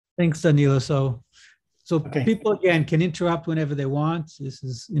Thanks, Danilo. So Okay. people, again, can interrupt whenever they want. This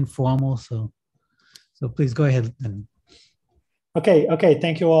is informal, so please go ahead. Okay.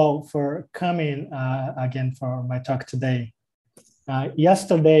 Thank you all for coming again for my talk today.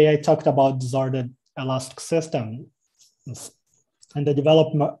 Yesterday, I talked about disordered elastic systems and the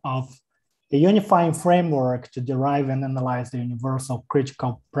development of a unifying framework to derive and analyze the universal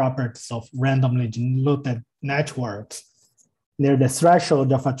critical properties of randomly diluted networks near the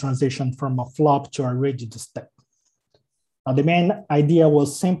threshold of a transition from a flop to a rigid state. Now, the main idea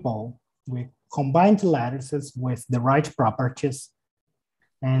was simple. We combined lattices with the right properties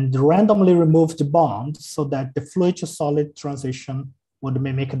and randomly removed the bond so that the fluid to solid transition would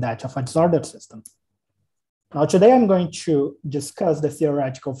mimic that of a disordered system. Now, today I'm going to discuss the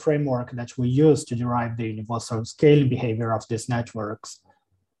theoretical framework that we use to derive the universal scaling behavior of these networks.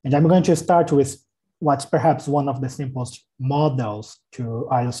 And I'm going to start with what's perhaps one of the simplest models to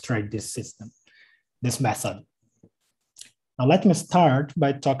illustrate this system, this method. Now, let me start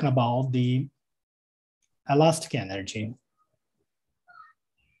by talking about the elastic energy.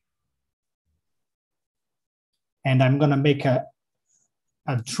 And I'm gonna make a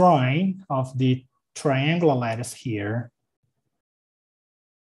drawing of the triangular lattice here,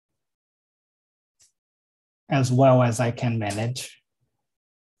 as well as I can manage.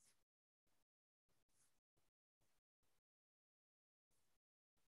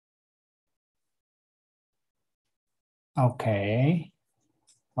 Okay,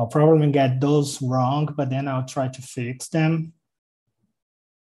 I'll probably get those wrong, but then I'll try to fix them.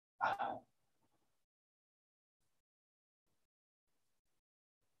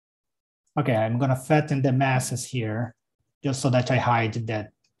 Okay, I'm gonna fatten the masses here just so that I hide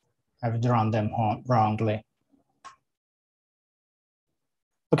that I've drawn them wrongly.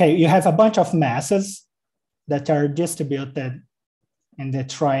 Okay, you have a bunch of masses that are distributed in the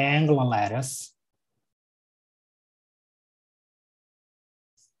triangular lattice.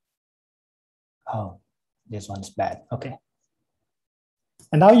 Oh, this one's bad, okay.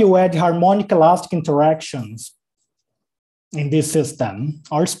 And now you add harmonic elastic interactions in this system,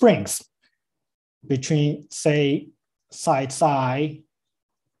 or springs, between, say, sites I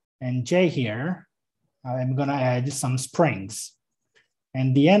and J here. I'm gonna add some springs.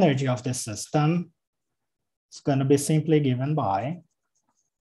 And the energy of the system is gonna be simply given by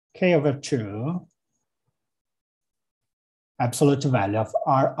K/2 absolute value of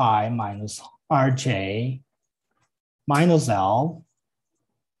Ri minus Rj minus L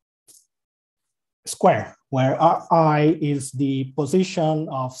square, where Ri is the position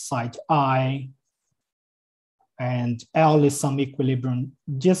of site I, and L is some equilibrium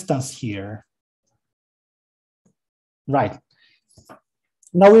distance here. Right.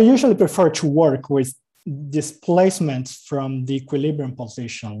 Now we usually prefer to work with displacements from the equilibrium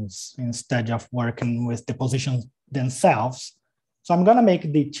positions instead of working with the positions themselves. So I'm gonna make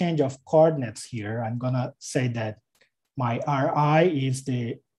the change of coordinates here. I'm gonna say that my Ri is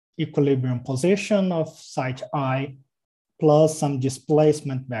the equilibrium position of site I plus some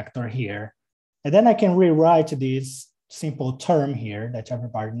displacement vector here. And then I can rewrite this simple term here that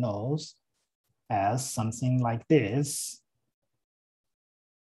everybody knows as something like this.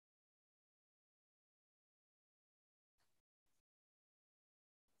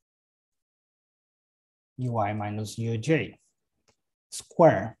 Ui minus Uj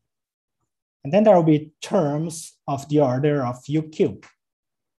square. And then there will be terms of the order of U cube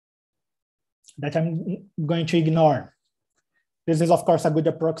that I'm going to ignore. This is, of course, a good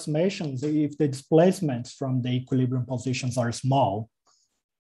approximation if the displacements from the equilibrium positions are small.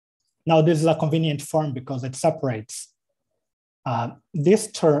 Now, this is a convenient form because it separates this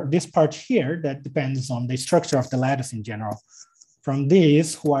part here that depends on the structure of the lattice in general from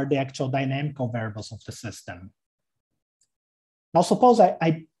these who are the actual dynamical variables of the system. Now, suppose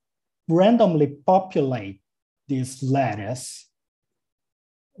I randomly populate this lattice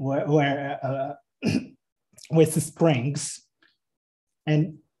with springs.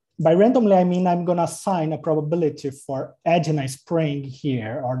 And by randomly, I mean I'm gonna assign a probability for adding a spring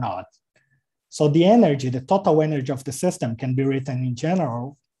here or not. So the energy, the total energy of the system can be written in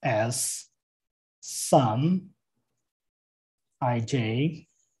general as sum Ij.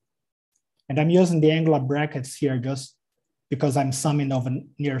 And I'm using the angular brackets here just because I'm summing over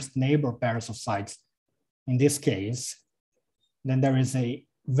nearest neighbor pairs of sites in this case. Then there is a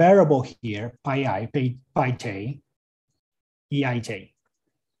variable here, pi I, pi j, Eij.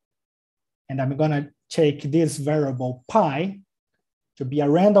 And I'm gonna take this variable pi to be a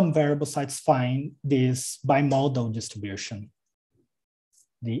random variable satisfying this bimodal distribution.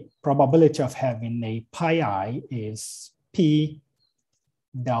 The probability of having a pi I is P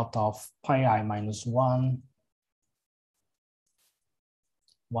delta of pi I minus 1,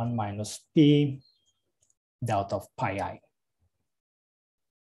 1 minus p, delta of pi I.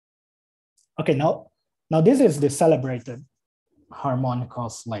 Okay, now this is the celebrated harmonic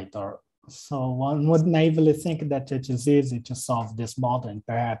oscillator. So one would naively think that it is easy to solve this model and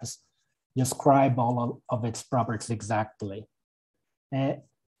perhaps describe all of its properties exactly.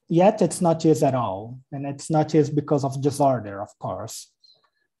 Yet it's not easy at all. And it's not easy because of disorder, of course.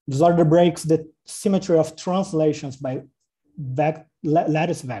 Disorder breaks the symmetry of translations by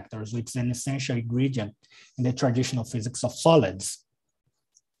lattice vectors, which is an essential ingredient in the traditional physics of solids.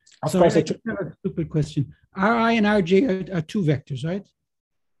 Of course, I have a stupid question. Ri and Rj are two vectors, right?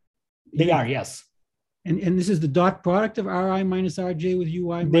 They are, yes. And this is the dot product of Ri minus Rj with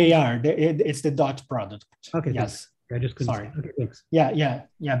Ui? They are. It's the dot product. Okay. Yes. I just couldn't. Sorry. Okay, thanks. Yeah.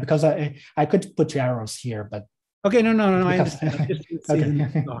 Because I could put arrows here, but. Okay, no. I understand. Just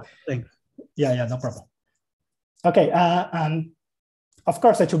okay. Thanks. Yeah, no problem. Okay, and of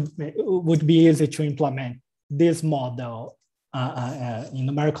course, it would be easy to implement this model in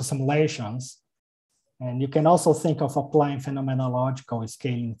numerical simulations. And you can also think of applying phenomenological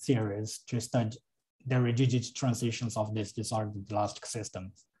scaling theories to study the rigidity transitions of this disordered elastic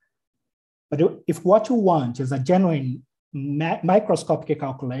system. But if what you want is a genuine microscopic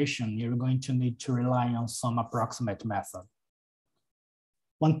calculation, you're going to need to rely on some approximate method.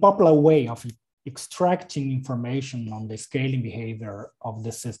 One popular way of extracting information on the scaling behavior of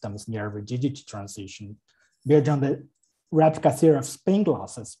the systems near rigidity transition based on the replica theory of spin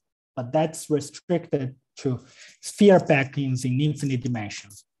glosses, but that's restricted to sphere packings in infinite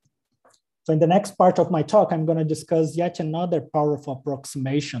dimensions. So in the next part of my talk, I'm going to discuss yet another powerful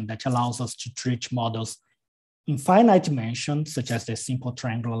approximation that allows us to treat models in finite dimensions, such as the simple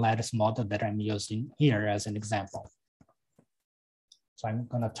triangular lattice model that I'm using here as an example. So I'm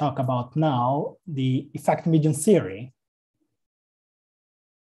going to talk about now the effect medium theory.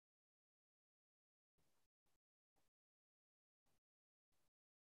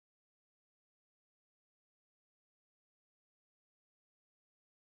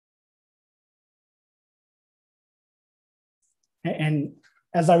 And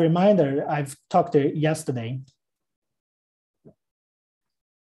as a reminder, I've talked yesterday.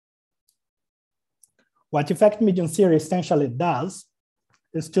 What effect medium theory essentially does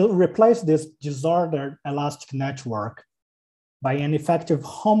is to replace this disordered elastic network by an effective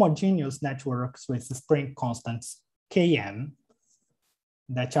homogeneous networks with spring constants Km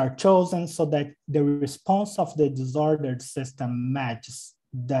that are chosen so that the response of the disordered system matches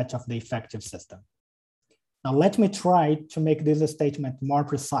that of the effective system. Now, let me try to make this statement more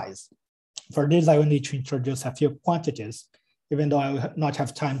precise. For this, I will need to introduce a few quantities, even though I will not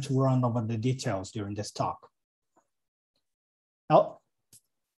have time to run over the details during this talk. Now,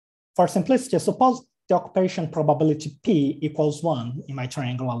 for simplicity, suppose the occupation probability P equals 1 in my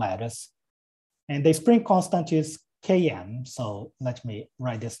triangular lattice, and the spring constant is Km. So let me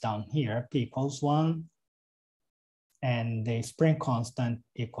write this down here. P equals 1, and the spring constant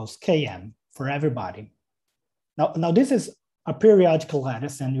equals Km for everybody. Now this is a periodical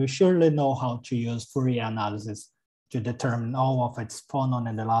lattice, and you surely know how to use Fourier analysis to determine all of its phonon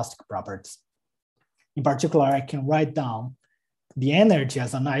and elastic properties. In particular, I can write down the energy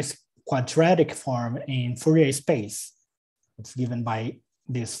as a nice quadratic form in Fourier space. It's given by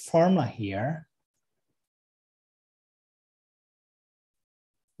this formula here,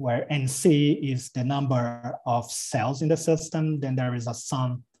 where NC is the number of cells in the system. Then there is a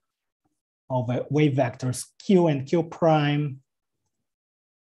sum of wave vectors Q and Q prime,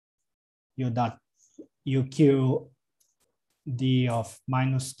 U dot UQ, D of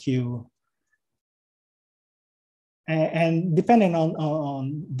minus Q. And depending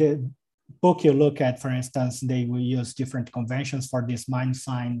on the book you look at, for instance, they will use different conventions for this minus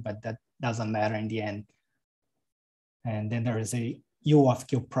sign, but that doesn't matter in the end. And then there is a U of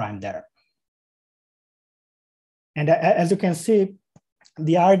Q prime there. And as you can see,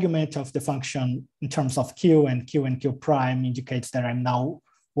 the argument of the function in terms of Q and Q prime indicates that I'm now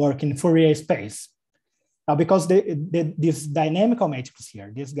working in Fourier space. Now, because this dynamical matrix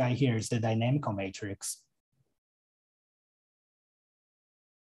here, this guy here is the dynamical matrix.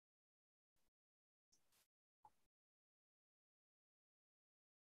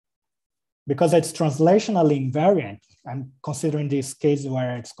 Because it's translationally invariant, I'm considering this case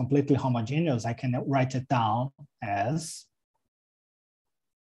where it's completely homogeneous, I can write it down as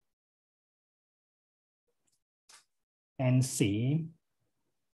NC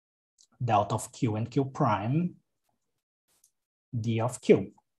delta of Q and Q prime, D of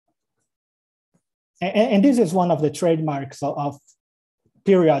Q. And this is one of the trademarks of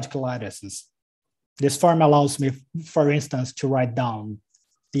periodic lattices. This form allows me, for instance, to write down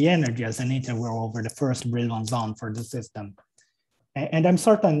the energy as an integral over the first Brillouin zone for the system. And I'm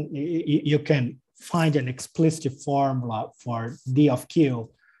certain you can find an explicit formula for D of Q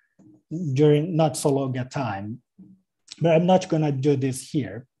during not so long a time, but I'm not gonna do this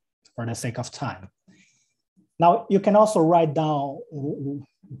here for the sake of time. Now, you can also write down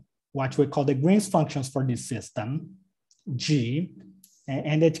what we call the Green's functions for this system, G,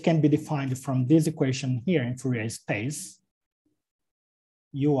 and it can be defined from this equation here in Fourier space.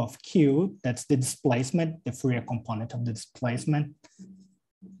 U of Q, that's the displacement, the Fourier component of the displacement,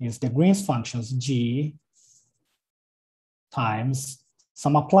 is the Green's functions G times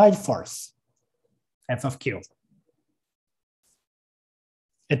some applied force, F of Q.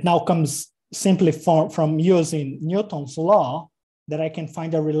 It now comes simply from using Newton's law that I can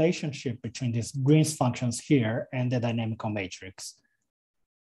find a relationship between these Green's functions here and the dynamical matrix.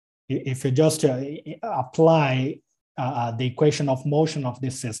 If you just apply the equation of motion of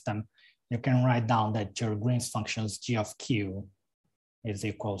this system, you can write down that your Green's functions G of Q is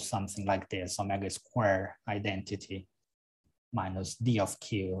equal to something like this, omega square identity minus D of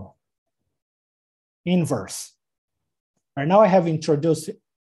Q inverse. Right now I have introduced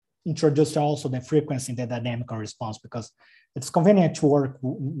also the frequency in the dynamical response because it's convenient to work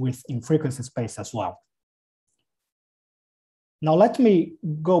with in frequency space as well. Now let me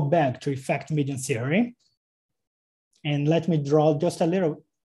go back to effect median theory and let me draw just a little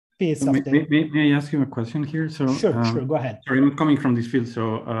piece of the... May I ask you a question here? So sure, go ahead. Sorry, I'm coming from this field,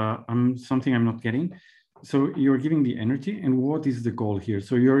 so something I'm not getting. So you're giving the energy, and what is the goal here?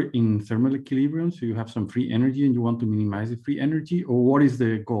 So you're in thermal equilibrium, so you have some free energy and you want to minimize the free energy, or what is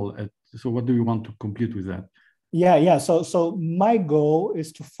the goal? So what do you want to compute with that? Yeah. So my goal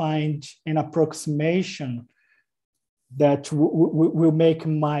is to find an approximation that will make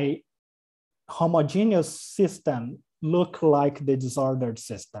my homogeneous system look like the disordered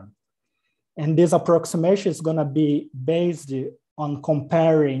system. And this approximation is going to be based on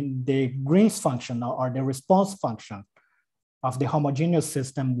comparing the Green's function or the response function of the homogeneous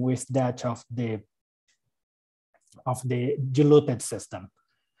system with that of the diluted system.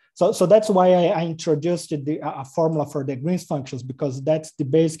 So that's why I introduced a formula for the Green's functions, because that's the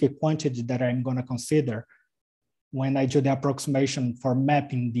basic quantity that I'm going to consider when I do the approximation for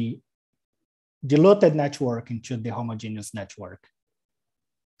mapping the diluted network into the homogeneous network.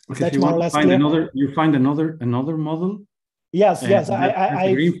 Okay, so you find another model. Yes.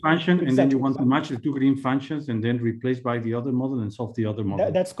 I Green function, exactly. And then you want to match the two Green functions and then replace by the other model and solve the other model.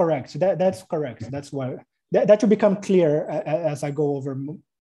 That's correct. That's correct. That's why that will become clear as I go over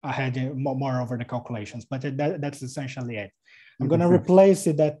ahead more over the calculations. But that's essentially it. I'm going to replace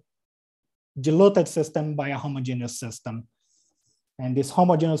that diluted system by a homogeneous system. And this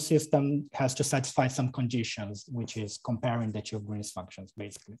homogeneous system has to satisfy some conditions, which is comparing the two Green's functions,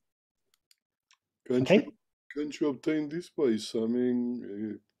 basically. Can't you obtain this by summing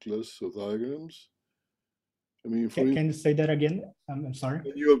a class of diagrams? I mean, can you say that again? I'm sorry.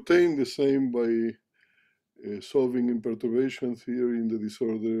 Can you obtain the same by solving imperturbation theory in the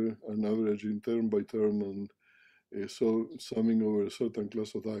disorder and averaging term by term and so summing over a certain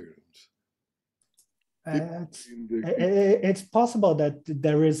class of diagrams? It's possible that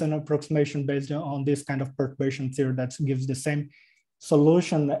there is an approximation based on this kind of perturbation theory that gives the same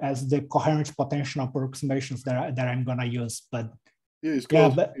solution as the coherent potential approximations that I'm going to use. But yeah, it's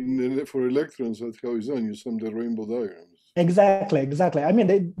called for electrons. That's how it's done. You sum the rainbow diagrams. Exactly. I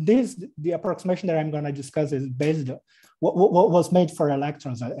mean, the approximation that I'm going to discuss is based on what was made for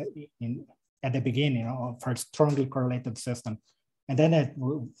electrons at the beginning, for a strongly correlated system, and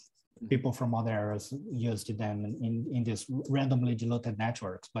then people from other areas used them in these randomly diluted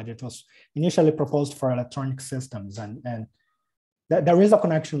networks. But it was initially proposed for electronic systems, and there is a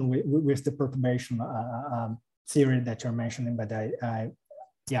connection with the perturbation theory that you're mentioning, but I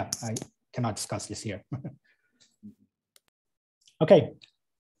cannot discuss this here. Okay,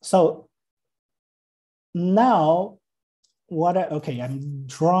 so now I'm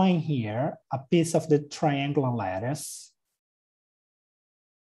drawing here a piece of the triangular lattice.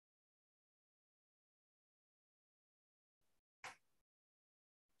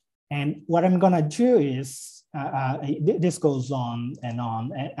 And what I'm gonna do is, this goes on, and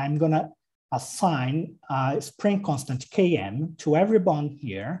I'm gonna assign a spring constant Km to every bond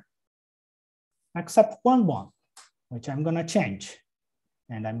here, except one bond, which I'm gonna change.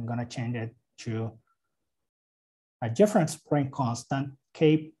 And I'm gonna change it to a different spring constant,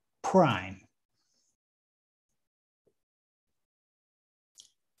 K prime.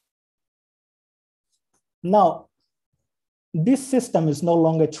 Now, this system is no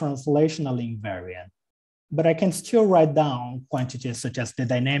longer translationally invariant, but I can still write down quantities such as the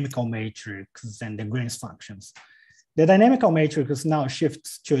dynamical matrix and the Green's functions. The dynamical matrix now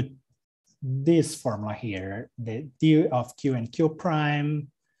shifts to this formula here, the d of q and q prime.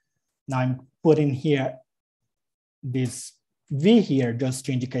 Now I'm putting here this v here just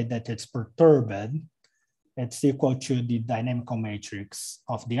to indicate that it's perturbed. It's equal to the dynamical matrix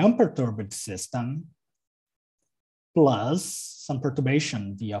of the unperturbed system plus some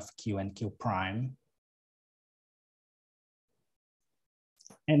perturbation v of q and q prime.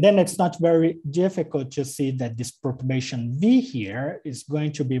 And then it's not very difficult to see that this perturbation v here is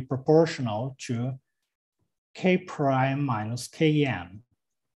going to be proportional to k prime minus km.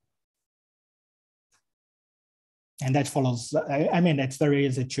 And that follows, I mean, it's very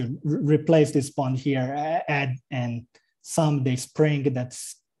easy to replace this bond here, add and sum the spring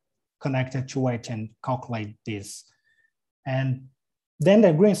that's connected to it and calculate this. And then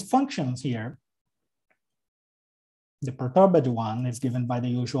the Green's functions here, the perturbed one is given by the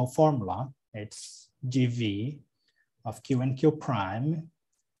usual formula. It's gv of q and q prime.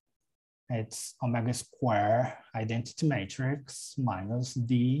 It's omega square identity matrix minus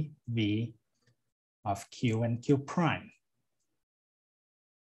dv of q and q prime.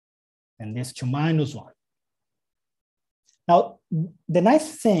 And this to minus 1. Now, the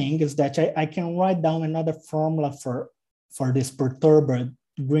nice thing is that I can write down another formula for this perturbed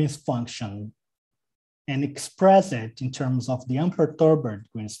Green's function and express it in terms of the unperturbed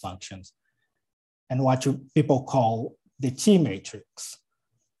Green's functions and what people call the T matrix.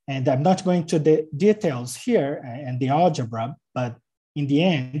 And I'm not going to the details here and the algebra, but in the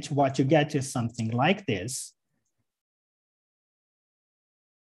end, what you get is something like this.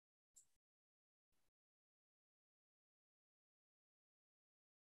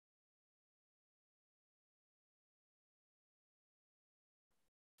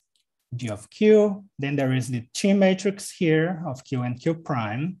 G of Q, then there is the T matrix here of Q and Q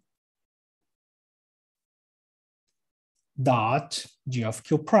prime, dot G of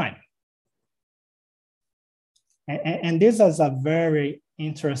Q prime. And this is a very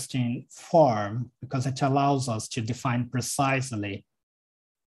interesting form because it allows us to define precisely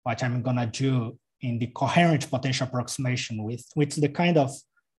what I'm gonna do in the coherent potential approximation with the kind of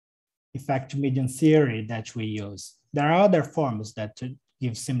effective medium theory that we use. There are other forms that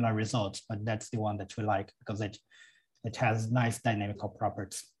give similar results, but that's the one that we like because it has nice dynamical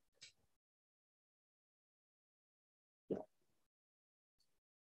properties.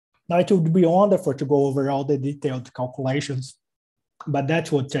 Now it would be wonderful to go over all the detailed calculations, but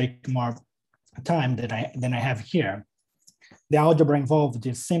that would take more time than I have here. The algebra involved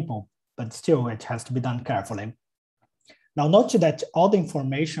is simple, but still it has to be done carefully. Now note that all the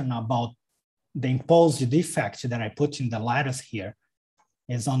information about the imposed defect that I put in the lattice here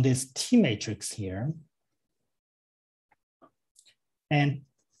is on this T matrix here. And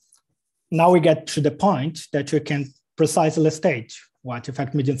now we get to the point that we can precisely state what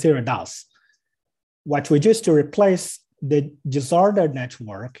effective medium theory does. What we do is to replace the disordered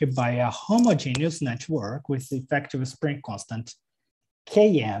network by a homogeneous network with effective spring constant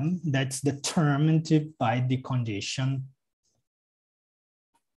Km that's determined by the condition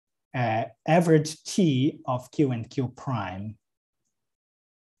average T of Q and Q prime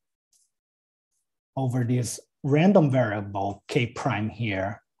over this random variable K prime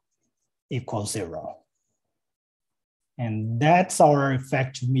here equals 0. And that's our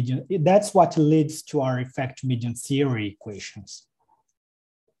effective medium, that's what leads to our effective medium theory equations.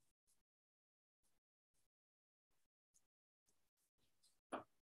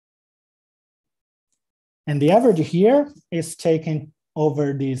 And the average here is taken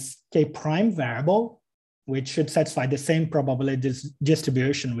over this K prime variable, which should satisfy the same probability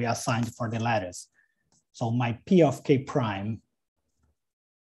distribution we assigned for the lattice. So my P of K prime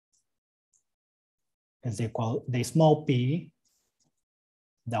is equal the small p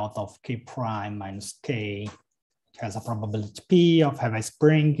delta of K prime minus K. It has a probability P of having a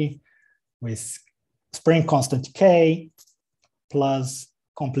spring with spring constant K plus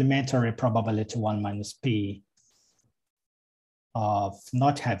complementary probability 1 minus P of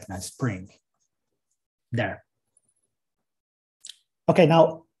not having a spring there. Okay,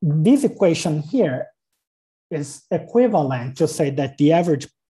 now this equation here is equivalent to say that the average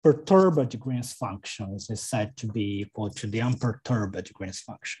perturbed Green's functions is said to be equal to the unperturbed Green's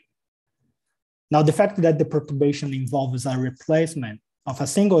function. Now, the fact that the perturbation involves a replacement of a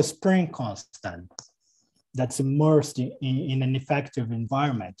single spring constant that's immersed in an effective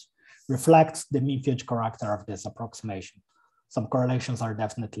environment reflects the mean field character of this approximation. Some correlations are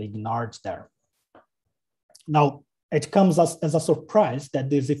definitely ignored there. Now, it comes as a surprise that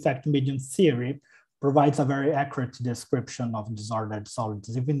this effect medium theory provides a very accurate description of disordered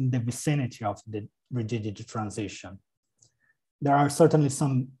solids, even in the vicinity of the rigidity transition. There are certainly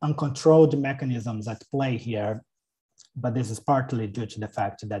some uncontrolled mechanisms at play here, but this is partly due to the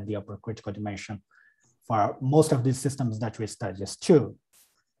fact that the upper critical dimension for most of these systems that we study is 2.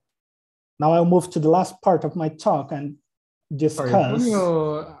 Now I'll move to the last part of my talk and discuss.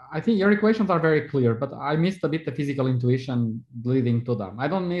 I think your equations are very clear, but I missed a bit the physical intuition leading to them. I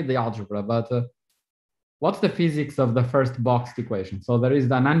don't need the algebra, but what's the physics of the first boxed equation? So there is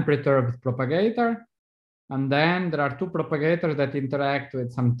an unperturbed propagator, and then there are 2 propagators that interact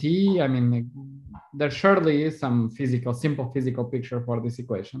with some t. I mean, there surely is some simple physical picture for this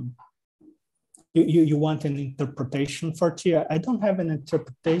equation. You want an interpretation for t? I don't have an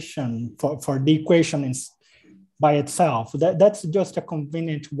interpretation for the equation by itself. That's just a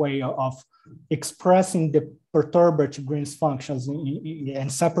convenient way of expressing the perturbed Green's functions and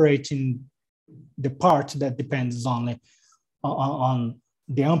separating the part that depends only on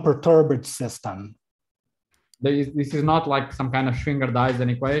the unperturbed system. This is not like some kind of Schwinger-Dyson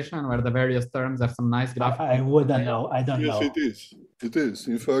equation where the various terms have some nice graph. I wouldn't know. I don't know. Yes, it is. It is.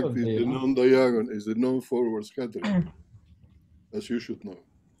 In fact, it's the non-diagonal, is the non-forward scattering, as you should know.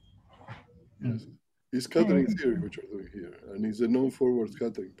 Yes. It's scattering theory, which we're doing here, and it's the non-forward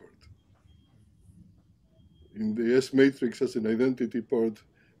scattering part. In the S matrix has an identity part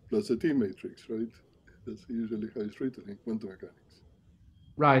plus a T matrix, right? That's usually how it's written in quantum mechanics.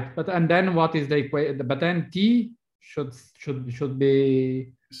 Right, and then what is the equation? But then T should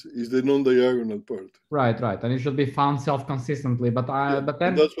be is the non-diagonal part. Right, and it should be found self-consistently. But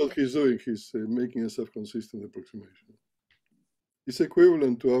then that's what he's doing. He's making a self-consistent approximation. It's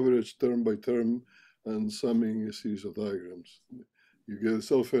equivalent to average term by term and summing a series of diagrams. You get a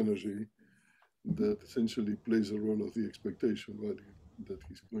self-energy that essentially plays the role of the expectation value that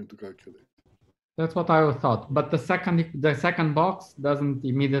he's going to calculate. That's what I thought. But the second box doesn't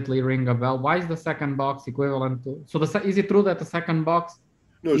immediately ring a bell. Why is the second box equivalent to? So is it true that the second box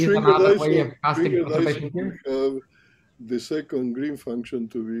is another way of casting perturbation here? We have the second Green function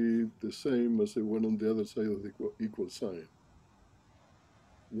to be the same as the one on the other side of the equal sign.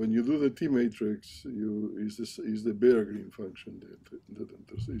 When you do the T matrix, is the bare Green function that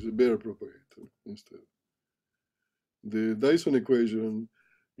enters. Is a bare propagator instead. The Dyson equation.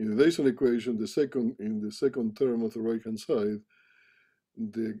 In the Dyson equation, in the second term of the right-hand side,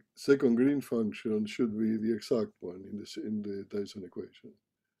 the second Green function should be the exact one in the Dyson equation.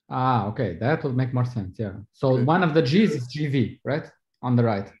 Ah, okay, that would make more sense. Yeah. So okay. One of the G's is GV, right, on the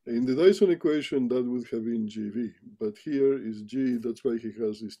right. In the Dyson equation, that would have been GV, but here is G. That's why he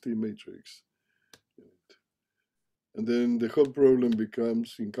has this T matrix. And then the whole problem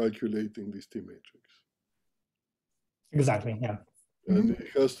becomes in calculating this T matrix. Exactly. Yeah. And it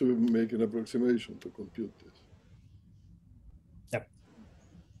has to make an approximation to compute this. Yep.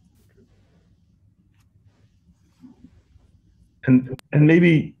 Okay. And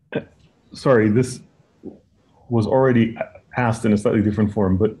maybe, sorry, this was already asked in a slightly different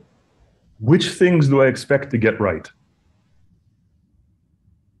form, but which things do I expect to get right?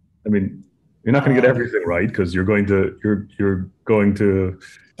 I mean, you're not going to get everything right because you're going to.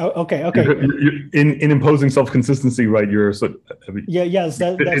 Oh, okay. In imposing self-consistency, right? You're yes,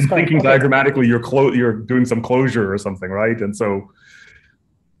 that's in thinking diagrammatically. You're doing some closure or something, right? And so,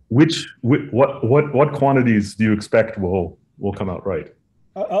 what quantities do you expect will come out right?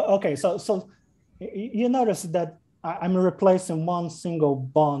 Okay, so you notice that I'm replacing one single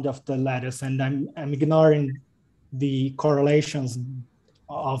bond of the lattice, and I'm ignoring the correlations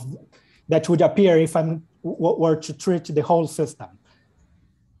that would appear if I were to treat the whole system.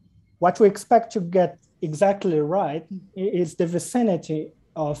 What we expect to get exactly right is the vicinity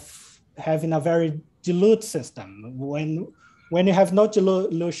of having a very dilute system. When you have no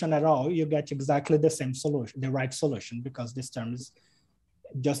dilution at all, you get exactly the same solution, the right solution, because this term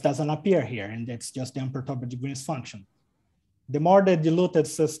just doesn't appear here, and it's just the unperturbed Green's function. The more the diluted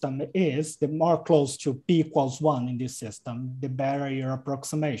system is, the more close to p = 1 in this system, the better your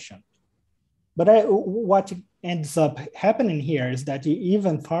approximation. But what ends up happening here is that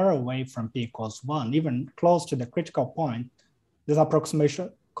even far away from p = 1, even close to the critical point, this approximation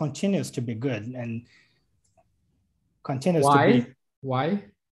continues to be good and continues to be. Why?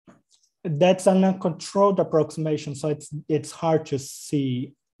 That's an uncontrolled approximation, so it's hard to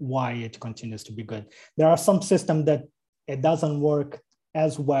see why it continues to be good. There are some systems that it doesn't work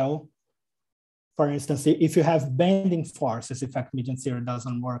as well. For instance, if you have bending forces, effect medium theory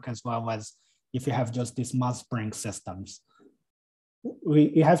doesn't work as well as if you have just these mass spring systems.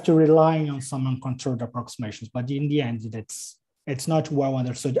 we have to rely on some uncontrolled approximations, but in the end, it's not well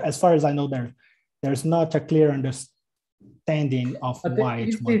understood. As far as I know, there's not a clear understanding of why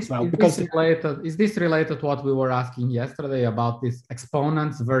it works well. Is this related to what we were asking yesterday about these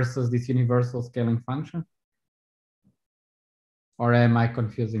exponents versus this universal scaling function? Or am I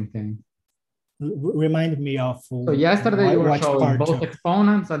confusing things? Remind me of. So yesterday you were showing both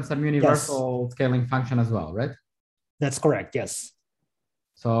exponents and some universal scaling function as well, right? That's correct, yes.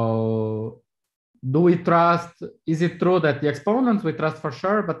 So do we trust, is it true that the exponents we trust for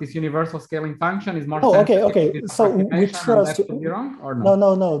sure, but this universal scaling function is more sensitive? Okay. So we trust, that could be wrong or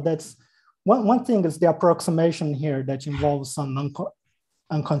no? No, that's, one thing is the approximation here that involves some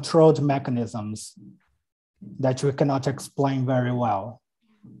uncontrolled mechanisms that we cannot explain very well.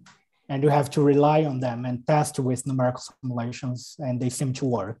 And you have to rely on them and test with numerical simulations, and they seem to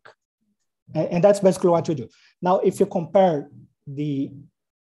work. And that's basically what we do. Now, if you compare the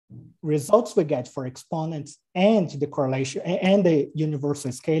results we get for exponents and the correlation and the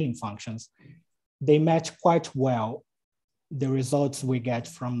universal scaling functions, they match quite well the results we get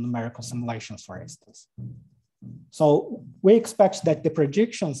from numerical simulations, for instance. So we expect that the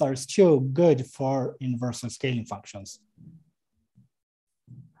predictions are still good for universal scaling functions.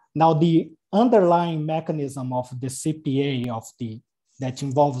 Now, the underlying mechanism of the CPA that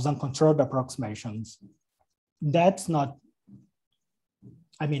involves uncontrolled approximations, that's not,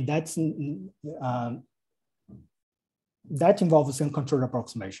 I mean, that involves uncontrolled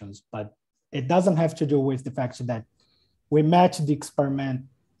approximations, but it doesn't have to do with the fact that we match the experiment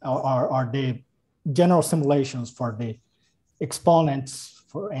or the general simulations for the exponents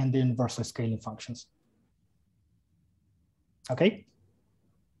and the universal scaling functions. Okay.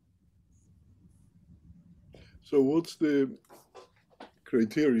 So what's the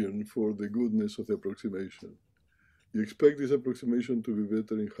criterion for the goodness of the approximation? You expect this approximation to be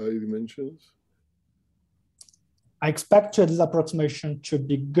better in high dimensions? I expect this approximation to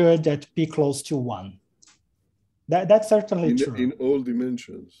be good at p close to 1. That's certainly true. In all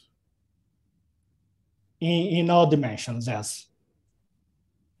dimensions? In all dimensions, yes.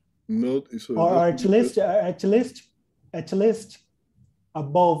 Not, so or at least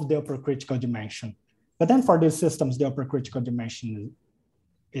above the upper critical dimension. But then for these systems, the upper critical dimension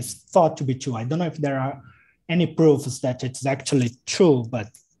is thought to be 2. I don't know if there are any proofs that it's actually true, but.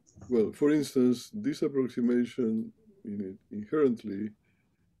 Well, for instance, this approximation inherently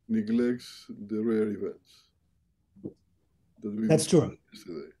neglects the rare events. That's true.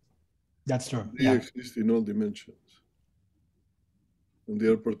 Yesterday. That's true. They exist in all dimensions. And they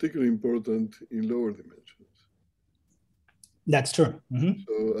are particularly important in lower dimensions. That's true. Mm-hmm.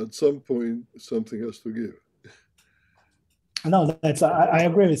 So at some point, something has to give. No, I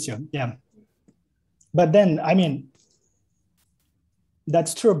agree with you. Yeah. But then, I mean,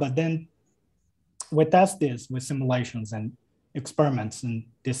 that's true. But then we test this with simulations and experiments, and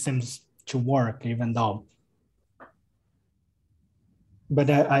this seems to work even though. But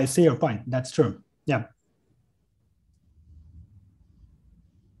I see your point. That's true. Yeah.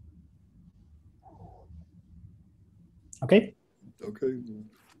 Okay. Okay.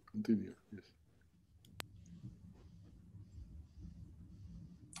 Continue. Yes.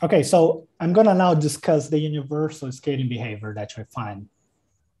 Okay, so I'm going to now discuss the universal scaling behavior that we find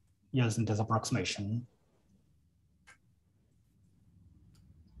using this approximation.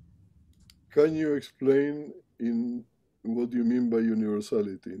 Can you explain in what you mean by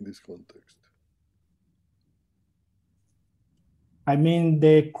universality in this context? I mean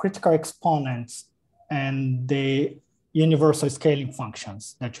the critical exponents and the universal scaling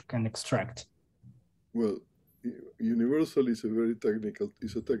functions that you can extract. Well, universal is a technical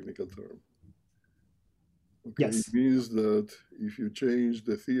term. Okay, yes. It means that if you change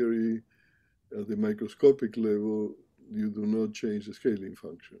the theory at the microscopic level, you do not change the scaling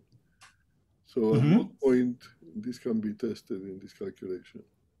function. So at what point this can be tested in this calculation?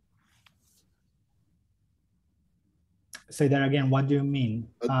 Say that again, what do you mean?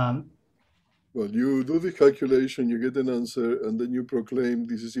 Well, you do the calculation, you get an answer, and then you proclaim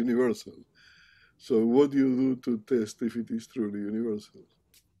this is universal. So what do you do to test if it is truly universal?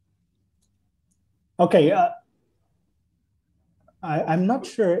 Okay, I'm not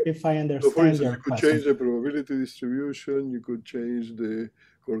sure if I understand so for instance, your you could question. change the probability distribution, you could change the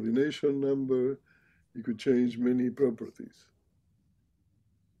coordination number, you could change many properties.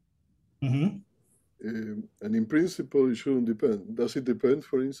 And in principle, it shouldn't depend. Does it depend,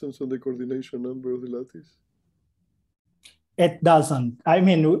 for instance, on the coordination number of the lattice? It doesn't. I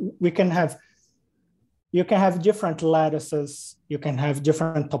mean, you can have different lattices, you can have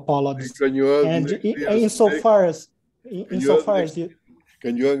different topologies. Can you add and insofar as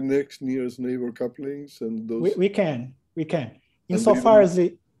Can you annex nearest neighbor couplings and those? We can. And Insofar as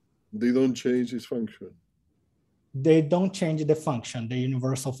they don't change its function. they don't change the function, the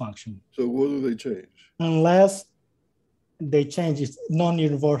universal function, So what do they change? unless they change its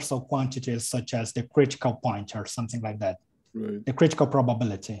non-universal quantities such as the critical point or something like that, Right, the critical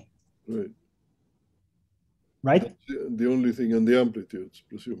probability, right. right? That's the only thing, and the amplitudes,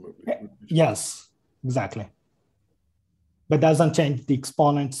 presumably. Yes, exactly. But doesn't change the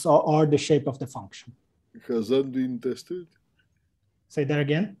exponents or the shape of the function. Has that been tested? Say that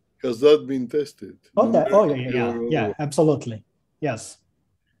again? Has that been tested? Yeah, absolutely. Yes.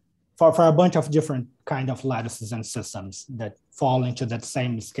 For a bunch of different kind of lattices and systems that fall into that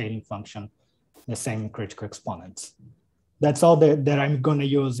same scaling function, the same critical exponents. That's all that I'm going to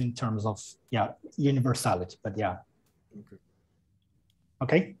use in terms of, universality, but yeah.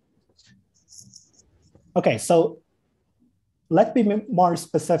 Okay. Okay, so let's be more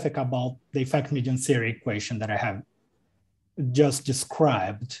specific about the effect median theory equation that I have just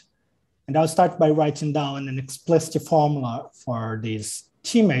described. And I'll start by writing down an explicit formula for this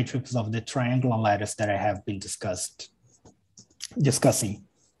T matrix of the triangular lattice that I have been discussing.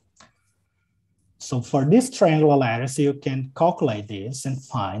 So for this triangular lattice, you can calculate this and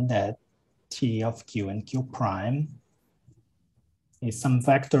find that T of Q and Q prime is some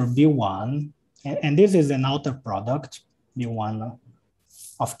vector B1, and this is an outer product, B1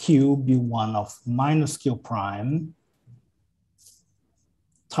 of Q, B1 of minus Q prime,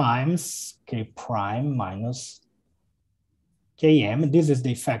 times K prime minus Km. This is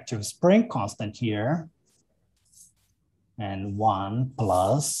the effective spring constant here. And 1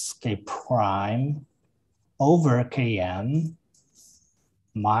 plus K prime over Km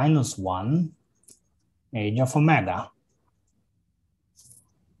minus 1 age of omega.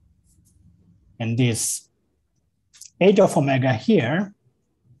 And this age of omega here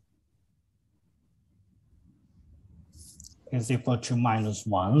is equal to minus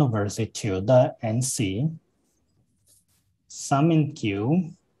 1 over Z tilde NC, sum in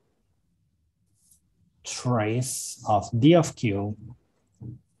Q, trace of D of Q,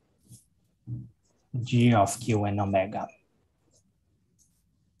 G of Q and omega.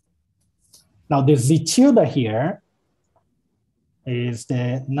 Now the Z tilde here is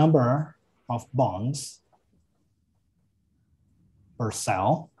the number of bonds per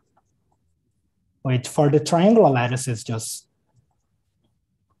cell, which for the triangular lattice is just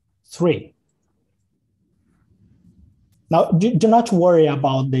 3. Now, do not worry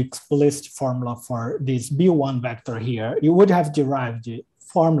about the explicit formula for this B1 vector here. You would have derived the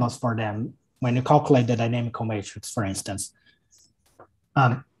formulas for them when you calculate the dynamical matrix, for instance.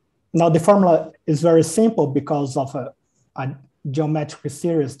 Now, the formula is very simple because of a geometric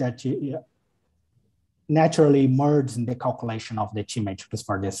series that you naturally emerges in the calculation of the T matrix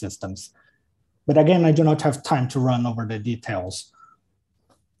for these systems. But again, I do not have time to run over the details.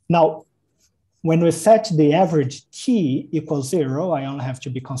 Now, when we set the average T equals 0, I only have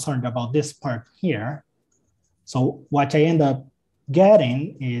to be concerned about this part here. So what I end up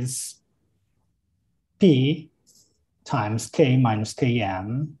getting is P times K minus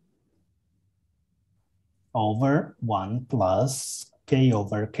Km over 1 plus K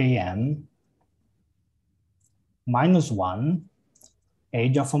over Km minus 1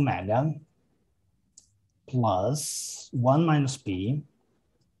 age of omega plus 1 minus P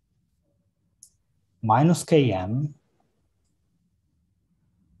minus Km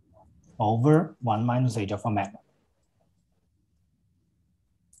over 1 minus age of omega.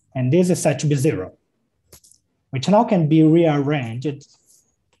 And this is set to be 0, which now can be rearranged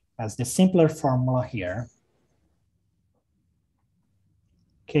as the simpler formula here.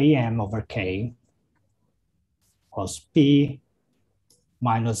 Km over K equals P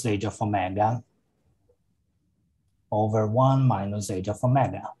minus age of omega over 1 minus age of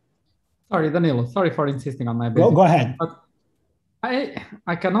omega. Sorry, Danilo, sorry for insisting on my basic. Go ahead. But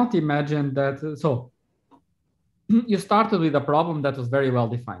I cannot imagine that. So you started with a problem that was very well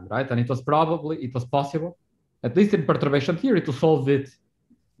defined, right? And it was possible, at least in perturbation theory, to solve it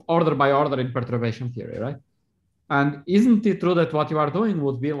order by order in perturbation theory, right? And isn't it true that what you are doing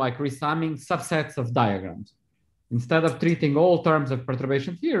would be like resumming subsets of diagrams? Instead of treating all terms of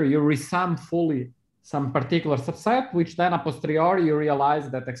perturbation theory, you resum fully some particular subset, which then a posteriori you realize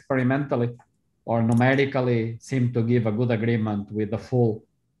that experimentally or numerically seem to give a good agreement with the full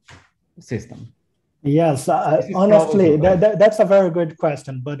system. Yes, honestly, that's a very good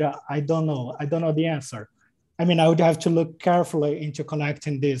question, but I don't know. I don't know the answer. I mean, I would have to look carefully into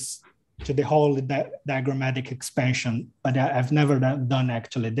connecting this to the whole diagrammatic expansion, but I've never done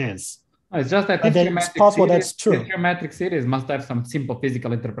actually this. It's just that But then it's possible that's true. This geometric series must have some simple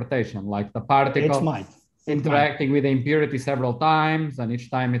physical interpretation, like the It particle might. interacting with the impurity several times, and each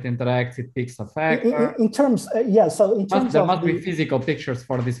time it interacts, it picks a factor. In terms, yeah, so in terms there of must be physical pictures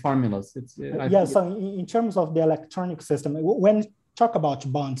for these formulas. So in terms of the electronic system, when you talk about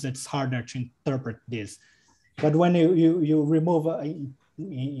bonds, it's harder to interpret this. But when you remove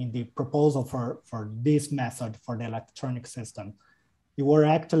in the proposal for this method for the electronic system, you were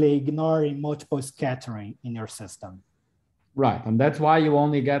actually ignoring multiple scattering in your system. Right, and that's why you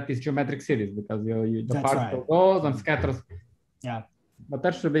only get this geometric series, because the particle goes and scatters. Yeah. But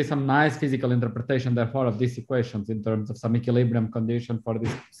there should be some nice physical interpretation, therefore, of these equations in terms of some equilibrium condition for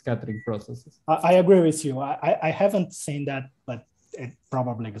these scattering processes. I agree with you. I haven't seen that, but it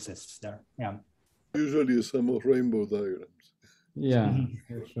probably exists there. Yeah. Usually a sum of rainbow diagrams. Yeah,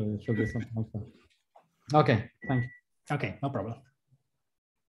 it should be something like that. Okay, thank you. Okay, no problem.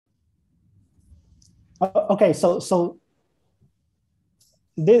 Okay, so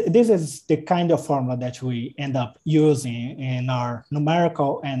this is the kind of formula that we end up using in our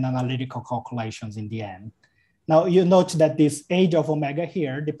numerical and analytical calculations in the end. Now you note that this age of omega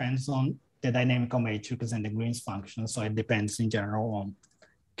here depends on the dynamical matrix and the Green's function. So it depends in general on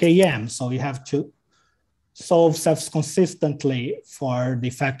Km. So you have to solve self-consistently for the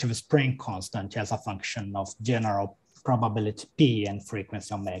effective spring constant as a function of general probability P and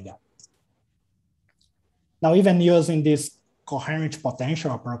frequency omega. Now, even using this coherent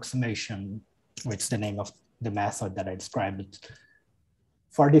potential approximation, which is the name of the method that I described,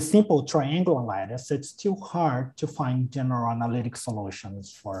 for the simple triangular lattice, it's still hard to find general analytic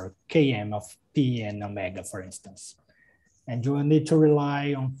solutions for Km of P and omega, for instance. And you will need to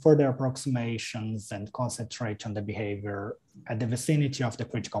rely on further approximations and concentrate on the behavior at the vicinity of the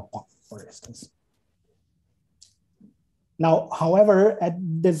critical point, for instance. Now, however, at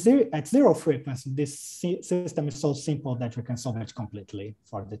zero frequency, this system is so simple that we can solve it completely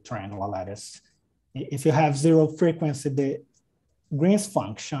for the triangular lattice. If you have zero frequency, the Green's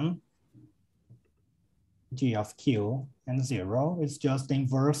function, G of Q and 0, is just the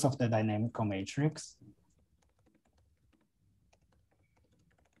inverse of the dynamical matrix.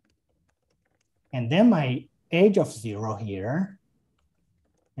 And then my age of 0 here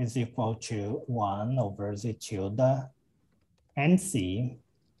is equal to 1 over Z tilde NC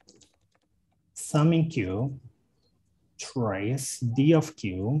summing Q trace D of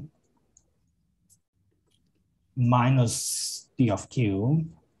Q minus D of Q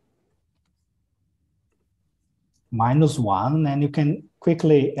minus 1. And you can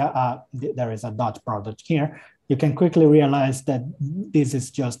quickly, there is a dot product here. You can quickly realize that this is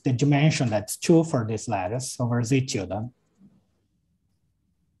just the dimension that's 2 for this lattice over Z tilde.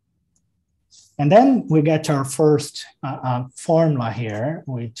 And then we get our first formula here,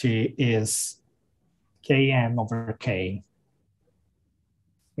 which is Km over K.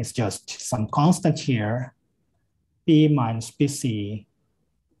 It's just some constant here, P minus PC,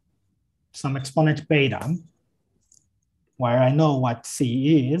 some exponent beta, where I know what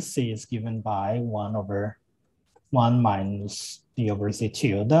C is. C is given by 1 over 1 minus D over Z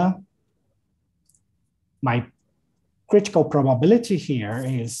tilde. My critical probability here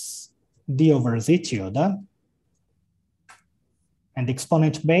is D over Z tilde. And the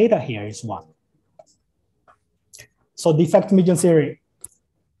exponent beta here is 1. So the effect median theory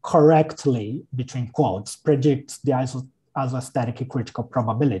correctly, between quotes, predicts the isostatic critical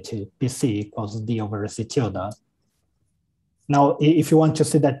probability, PC equals D over Z tilde. Now, if you want to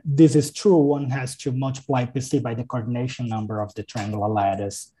see that this is true, one has to multiply PC by the coordination number of the triangular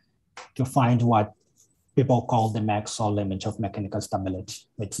lattice to find what people call the Maxwell limit of mechanical stability,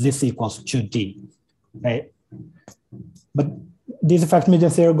 which this equals 2D, right? But this effect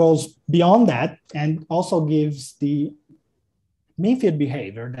median theory goes beyond that and also gives the mean field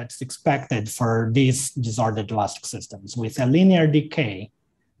behavior that's expected for these disordered elastic systems with a linear decay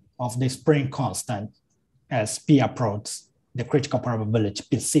of the spring constant as P approaches the critical probability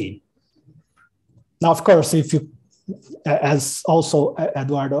PC. Now, of course, if you, as also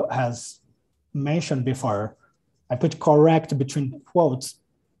Eduardo has mentioned before, I put correct between quotes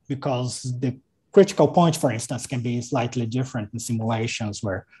because the critical point, for instance, can be slightly different in simulations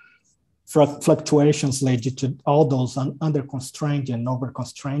where fluctuations lead to all those under-constrained and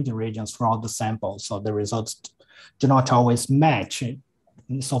over-constrained regions for all the samples. So the results do not always match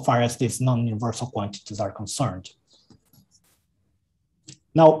so far as these non-universal quantities are concerned.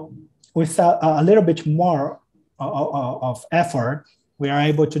 Now, with a little bit more of effort, we are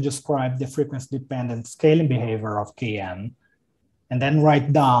able to describe the frequency-dependent scaling behavior of Km, and then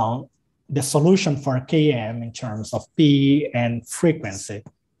write down the solution for Km in terms of P and frequency.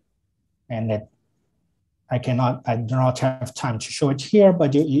 And that I do not have time to show it here,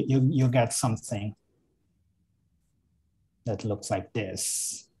 but you get something that looks like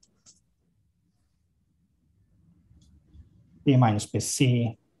this. P minus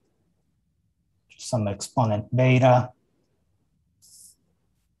PC, some exponent beta.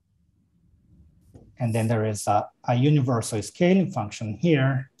 And then there is a universal scaling function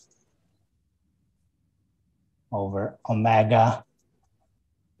here over omega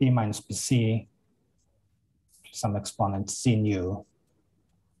P minus PC, some exponent C nu,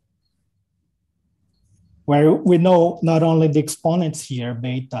 where we know not only the exponents here,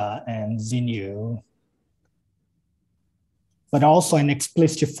 beta and Z nu, but also an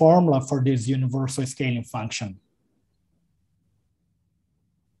explicit formula for this universal scaling function.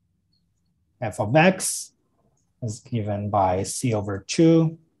 F of x is given by C over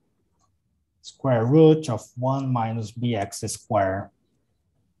 2 square root of 1 minus bx squared.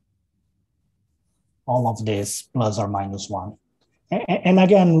 All of this plus or minus 1. And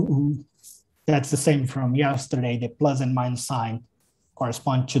again, that's the same from yesterday. The plus and minus sign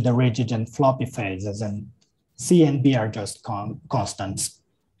correspond to the rigid and floppy phases, and C and B are just constants.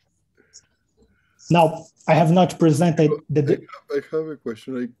 Now, I have not presented the... I have a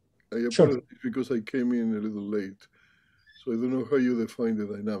question. I apologize because I came in a little late. So I don't know how you define the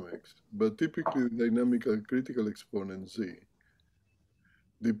dynamics, but typically the dynamical critical exponent Z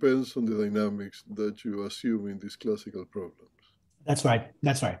depends on the dynamics that you assume in these classical problems. That's right.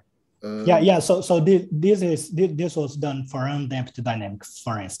 That's right. Yeah. So this was done for undamped dynamics,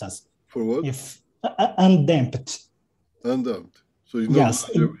 for instance. For what? If undamped. Undamped. So it's not, yes,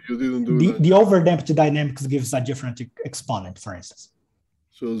 you didn't do the overdamped dynamics gives a different exponent, for instance.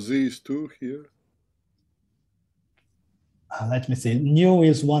 So Z is 2 here. Let me see. Nu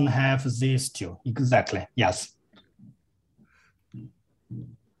is 1/2, Z is 2. Exactly. Yes.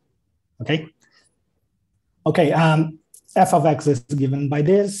 Okay. Okay. F of x is given by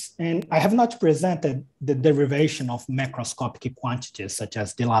this, and I have not presented the derivation of macroscopic quantities such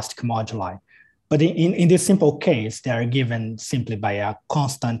as the elastic moduli, but in this simple case, they are given simply by a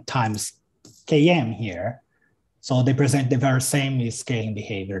constant times Km here. So they present the very same scaling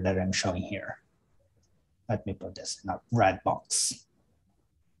behavior that I'm showing here. Let me put this in a red box.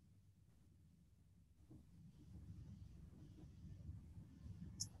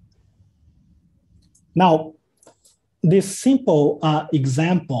 Now, this simple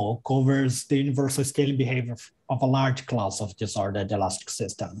example covers the universal scaling behavior of a large class of disordered elastic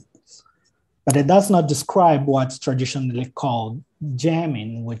systems. But it does not describe what's traditionally called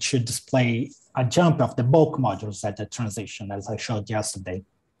jamming, which should display a jump of the bulk modules at the transition, as I showed yesterday.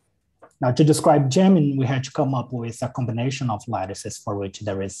 Now, to describe jamming, we had to come up with a combination of lattices for which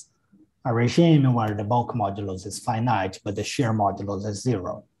there is a regime where the bulk modulus is finite, but the shear modulus is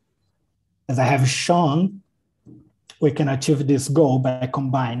 0. As I have shown, we can achieve this goal by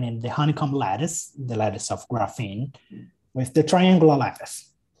combining the honeycomb lattice, the lattice of graphene, with the triangular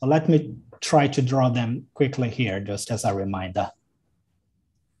lattice. So let me try to draw them quickly here, just as a reminder.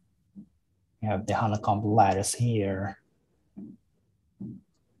 We have the honeycomb lattice here.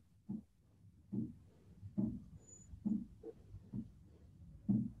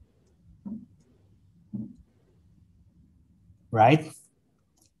 Right?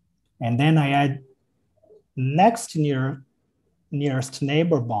 And then I add next nearest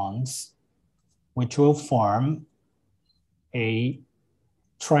neighbor bonds, which will form a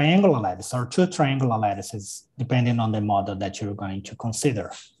triangular lattice or two triangular lattices, depending on the model that you're going to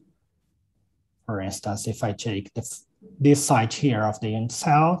consider. For instance, if I take this side here of the unit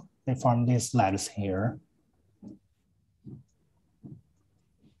cell, they form this lattice here.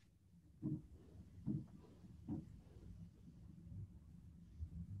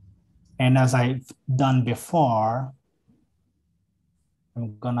 And as I've done before,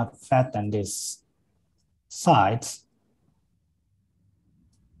 I'm gonna fatten these sides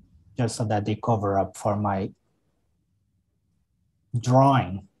just so that they cover up for my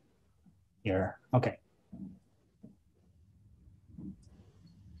drawing here. Okay.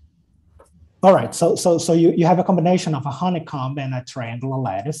 All right, so you have a combination of a honeycomb and a triangular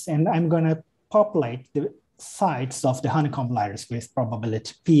lattice, and I'm gonna populate the sides of the honeycomb lattice with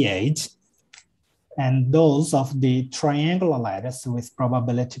probability pH, and those of the triangular lattice with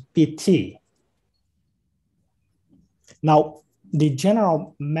probability PT. Now, the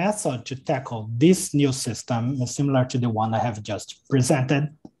general method to tackle this new system is similar to the one I have just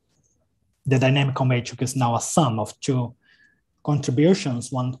presented. The dynamical matrix is now a sum of two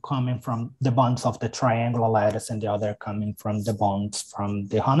contributions, one coming from the bonds of the triangular lattice and the other coming from the bonds from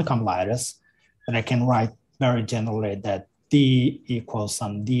the honeycomb lattice. And I can write very generally that d equals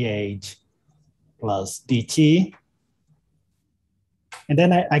some dh plus dt. And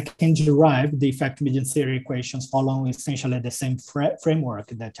then I can derive the effect median theory equations following essentially the same framework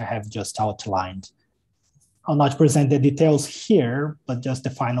that I have just outlined. I'll not present the details here, but just the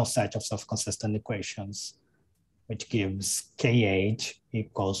final set of self-consistent equations, which gives kh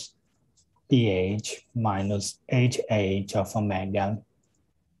equals ph minus hh of omega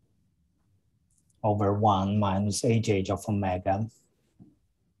over 1 minus hh of omega.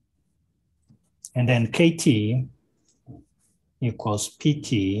 And then kt equals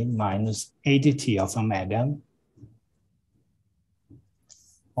pt minus adt of omega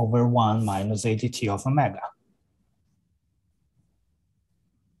over 1 minus adt of omega.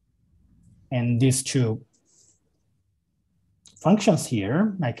 And these two functions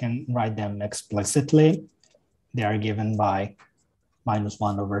here, I can write them explicitly. They are given by minus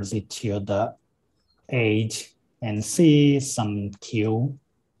 1 over z tilde h and c, some q.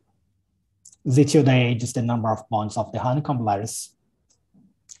 Z tilde h is the number of bonds of the honeycomb lattice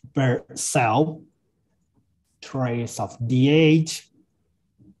per cell, trace of dh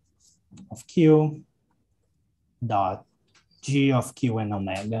of q dot g of q and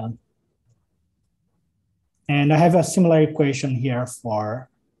omega. And I have a similar equation here for,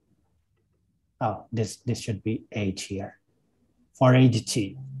 oh, this should be h here, for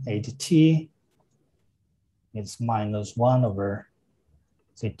adt. Adt is minus 1 over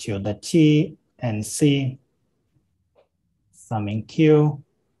z tilde t and c, summing q,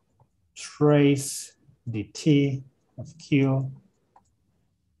 trace dt of q,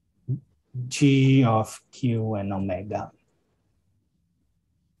 g of q and omega.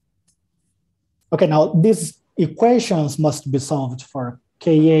 Okay, now these equations must be solved for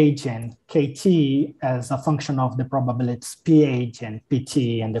kh and kt as a function of the probabilities ph and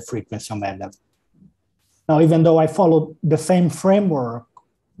pt and the frequency omega. Now, even though I follow the same framework,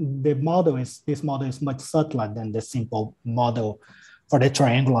 this model is much subtler than the simple model for the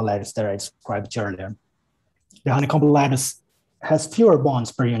triangular lattice that I described earlier. The honeycomb lattice has fewer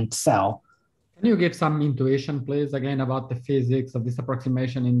bonds per unit cell. Can you give some intuition, please, again, about the physics of this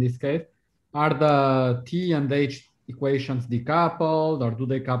approximation in this case? Are the T and H equations decoupled, or do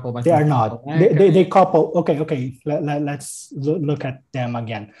they couple by? They are not. They couple. Okay. Let's look at them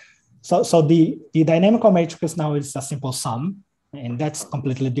again. So the dynamical matrix now is a simple sum, and that's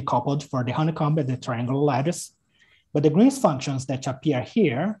completely decoupled for the honeycomb and the triangular lattice. But the Green's functions that appear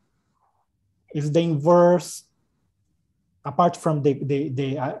here is the inverse, apart from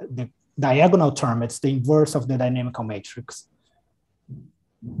the diagonal term, it's the inverse of the dynamical matrix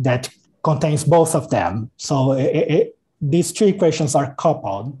that contains both of them. So these two equations are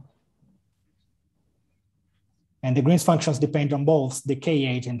coupled. And the Green's functions depend on both the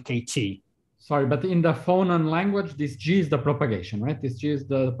kh and kt. Sorry, but in the phonon language, this g is the propagation, right? This g is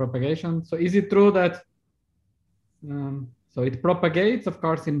the propagation. So is it true that, so it propagates, of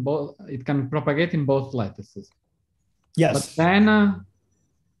course, in both, it can propagate in both lattices. Yes. But then,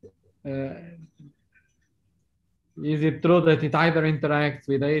 is it true that it either interacts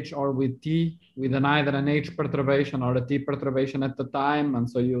with H or with T, with either an H perturbation or a T perturbation at the time? And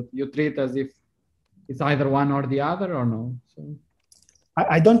so you treat as if it's either one or the other, or no? So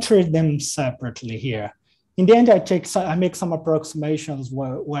I don't treat them separately here. In the end, I make some approximations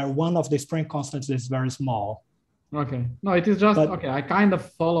where one of the spring constants is very small. Okay. No, it is just, okay, I kind of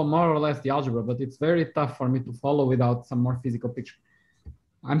follow more or less the algebra, but it's very tough for me to follow without some more physical picture.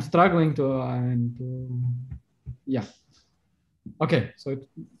 I'm struggling to yeah. Okay, so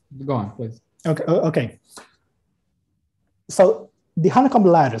go on, please. Okay. So the honeycomb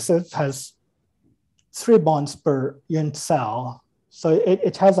lattice has 3 bonds per unit cell. So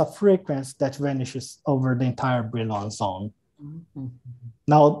it has a frequency that vanishes over the entire Brillouin zone. Mm-hmm.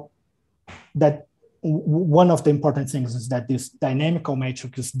 Now, that one of the important things is that this dynamical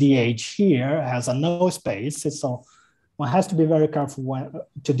matrix DH here has a null space. So one has to be very careful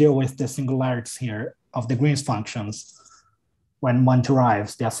to deal with the singularities here of the Green's functions when one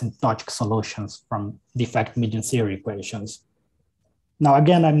derives the asymptotic solutions from the effect median theory equations. Now,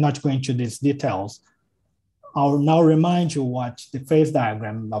 again, I'm not going into these details. I'll now remind you what the phase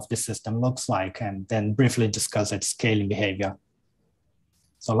diagram of the system looks like and then briefly discuss its scaling behavior.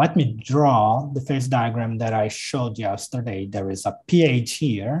 So let me draw the phase diagram that I showed yesterday. There is a pH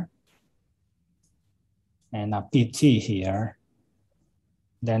here and a PT here.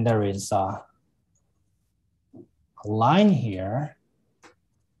 Then there is a line here,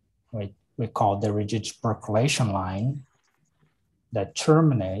 we call the rigidity percolation line, that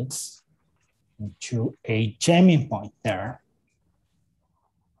terminates into a jamming point there.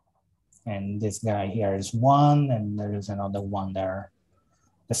 And this guy here is 1, and there is another 1 there.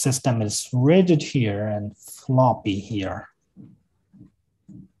 The system is rigid here and floppy here.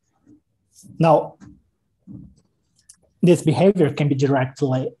 Now, this behavior can be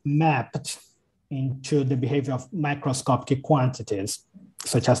directly mapped into the behavior of macroscopic quantities,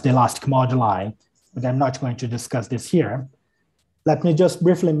 such as the elastic moduli, but I'm not going to discuss this here. Let me just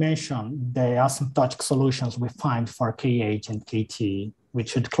briefly mention the asymptotic solutions we find for KH and KT, which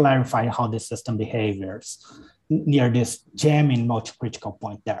should clarify how the system behaves near this jamming multi-critical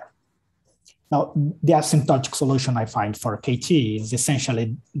point there. Now, the asymptotic solution I find for KT is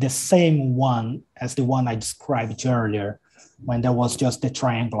essentially the same one as the one I described earlier when there was just the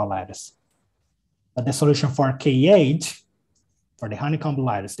triangular lattice. But the solution for KH, for the honeycomb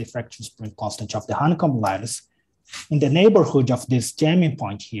lattice, the fraction spring constant of the honeycomb lattice, in the neighborhood of this jamming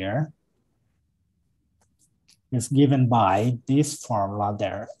point here, is given by this formula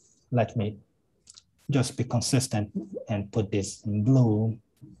there. Let me just be consistent and put this in blue.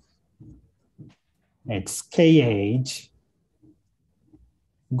 It's KH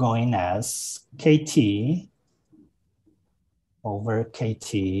going as KT over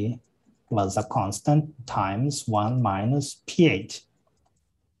KT plus a constant times 1 minus pH.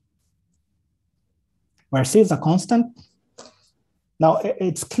 Where C is a constant. Now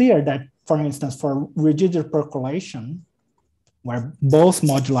it's clear that, for instance, for rigidity percolation, where both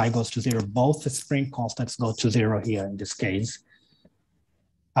moduli goes to 0, both the spring constants go to 0 here in this case,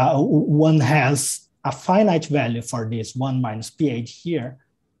 one has a finite value for this 1 minus pH here.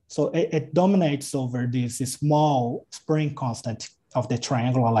 So it dominates over this small spring constant of the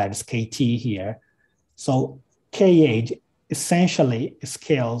triangular lattice KT here. So KH essentially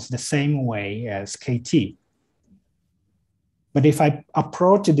scales the same way as KT. But if I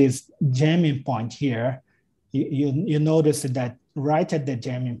approach this jamming point here, you notice that right at the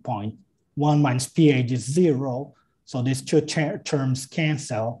jamming point, 1 minus pH is 0. So these two terms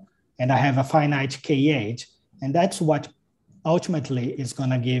cancel, and I have a finite KH. And that's what ultimately is going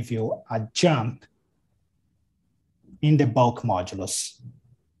to give you a jump in the bulk modulus.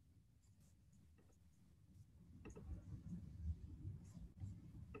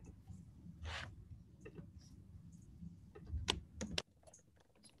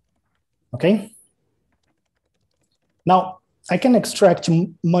 Okay. Now, I can extract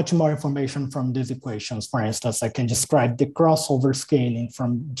much more information from these equations. For instance, I can describe the crossover scaling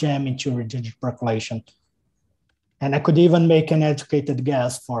from jamming to rigidity percolation. And I could even make an educated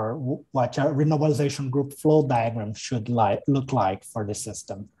guess for what a renormalization group flow diagram should look like for the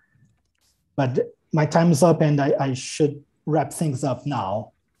system. But my time is up, and I should wrap things up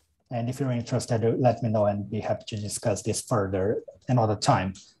now. And if you're interested, let me know and be happy to discuss this further another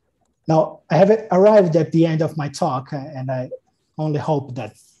time. Now, I have arrived at the end of my talk, and I only hope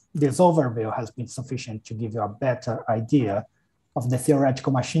that this overview has been sufficient to give you a better idea of the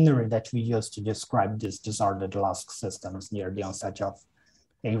theoretical machinery that we use to describe these disordered elastic systems near the onset of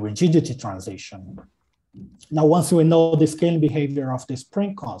a rigidity transition. Now, once we know the scaling behavior of the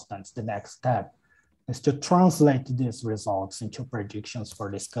spring constants, the next step is to translate these results into predictions for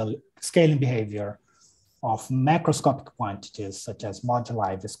the scaling behavior of macroscopic quantities such as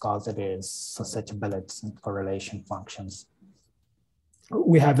moduli, viscosities, susceptibilities, and correlation functions.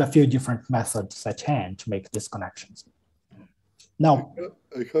 We have a few different methods at hand to make these connections. Now,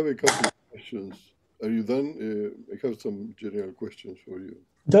 I have a couple of questions. Are you done? I have some general questions for you.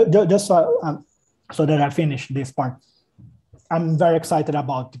 Just so that I finish this part, I'm very excited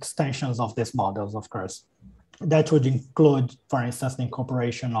about extensions of these models, of course. That would include, for instance, the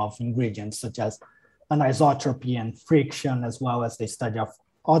incorporation of ingredients such as anisotropy and friction, as well as the study of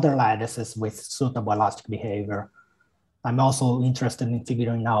other lattices with suitable elastic behavior. I'm also interested in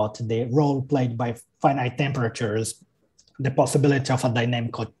figuring out the role played by finite temperatures, the possibility of a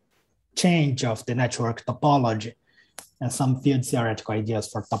dynamical change of the network topology, and some field theoretical ideas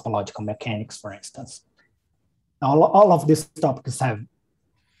for topological mechanics, for instance. Now, all of these topics have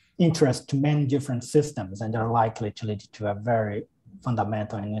interest to many different systems, and are likely to lead to a very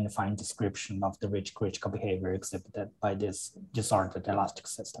fundamental and unifying description of the rich critical behavior exhibited by these disordered elastic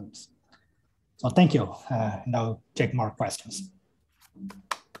systems. So thank you, and I'll take more questions.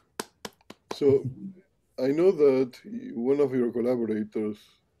 So I know that one of your collaborators,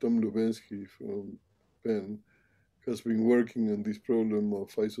 Tom Lubensky from Penn, has been working on this problem of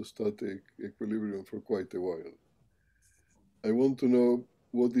isostatic equilibrium for quite a while. I want to know,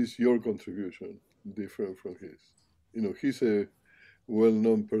 what is your contribution different from his? You know, he's a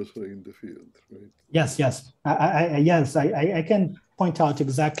well-known person in the field, right? Yes. I can point out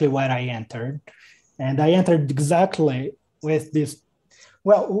exactly where I entered. And I entered exactly with this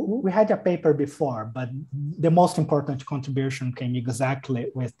Well, we had a paper before, but the most important contribution came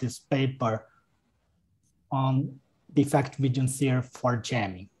exactly with this paper on the effective vigilance theory for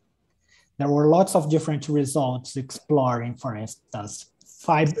jamming. There were lots of different results exploring, for instance,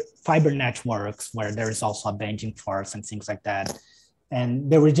 fiber networks where there is also a bending force and things like that. And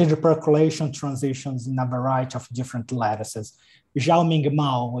the rigidity percolation transitions in a variety of different lattices. Zhao Ming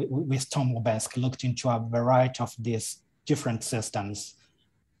Mao with Tom Lubeski looked into a variety of these different systems.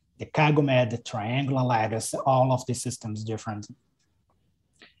 The Kagomed, the triangular lattice, all of the systems different.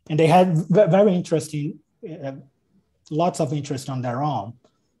 And they had very interesting, lots of interest on their own.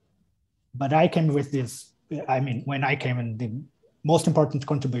 But I came with this, I mean, when I came in, the most important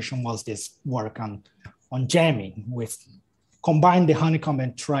contribution was this work on jamming, with combine the honeycomb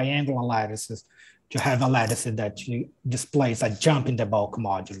and triangular lattices to have a lattice that displays a jump in the bulk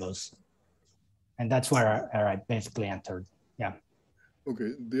modulus. And that's where I basically entered, yeah.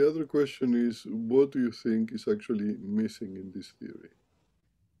 Okay, the other question is, what do you think is actually missing in this theory?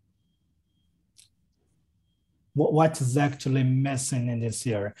 What is actually missing in this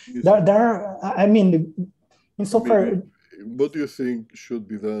theory? I mean, insofar. What do you think should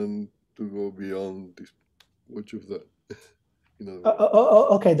be done to go beyond this, what you've done?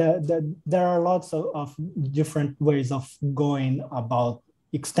 Okay, there are lots of different ways of going about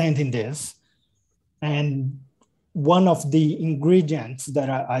extending this. And one of the ingredients that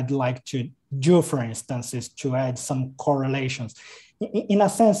I'd like to do, for instance, is to add some correlations. In a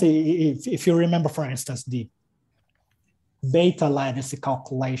sense, if you remember, for instance, the beta lattice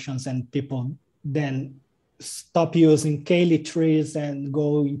calculations, and people then stop using Cayley trees and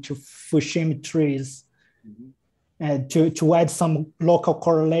go into Fushimi trees, and to add some local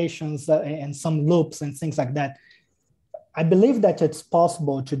correlations and some loops and things like that. I believe that it's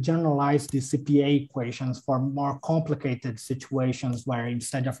possible to generalize the CPA equations for more complicated situations where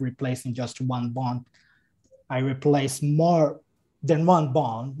instead of replacing just one bond, I replace more than one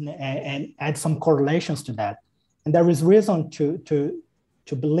bond and add some correlations to that. And there is reason to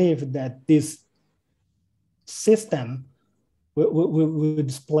believe that this system will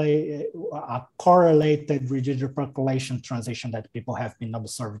display a correlated rigidity percolation transition that people have been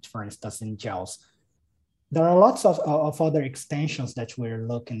observed, for instance, in gels. There are lots of other extensions that we're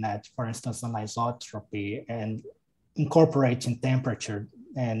looking at, for instance, on isotropy and incorporating temperature.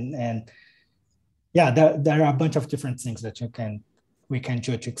 And yeah, there are a bunch of different things that we can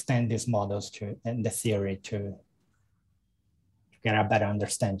do to extend these models to, and the theory to get a better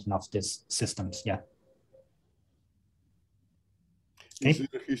understanding of these systems, yeah. Is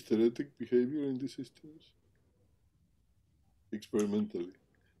there a hysteretic behavior in these systems? Experimentally.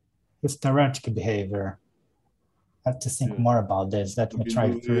 Hysteretic behavior. I have to think more about this. Let me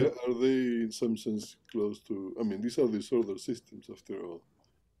try to. Are they in some sense close to, I mean, these are disordered systems after all.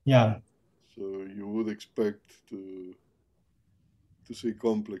 Yeah. So you would expect to see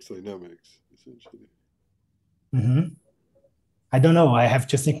complex dynamics, essentially. Mm-hmm. I don't know. I have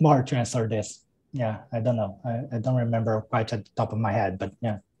to think more to answer this. Yeah, I don't know. I don't remember quite at the top of my head, but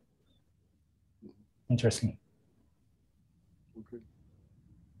yeah. Interesting. Okay.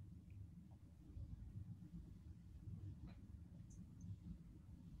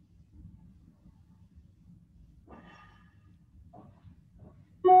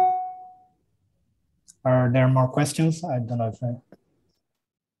 Are there more questions? I don't know if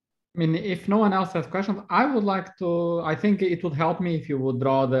I mean, if no one else has questions, I would like to, I think it would help me if you would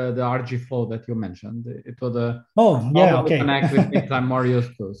draw the RG flow that you mentioned. It would okay. connect with things I'm more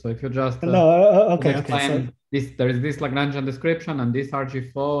used to. So if you just okay. This, there is this Lagrangian description and this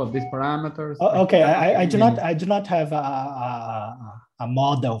RG flow of these parameters. Okay, I do not have a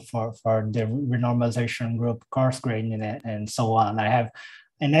model for the renormalization group coarse graining and so on. I have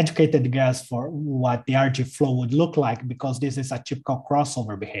an educated guess for what the RG flow would look like, because this is a typical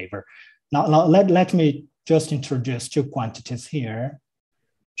crossover behavior. Now let me just introduce two quantities here,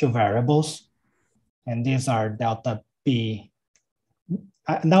 two variables, and these are delta P.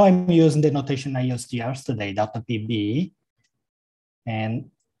 Now I'm using the notation I used yesterday, delta PB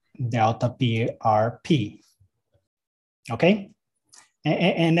and delta PRP, okay?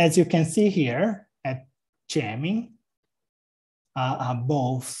 And as you can see here at jamming,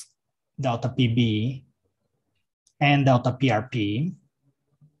 both delta PB and delta PRP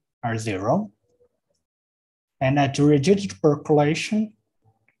are 0. And at rigidity percolation,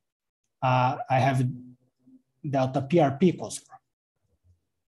 I have delta PRP equals 0.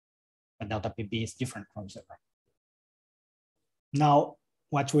 But delta PB is different from 0. Now,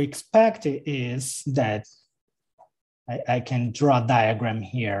 what we expect is that I can draw a diagram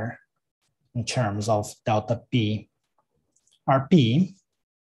here in terms of delta P RP,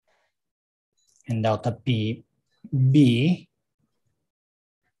 and delta P B.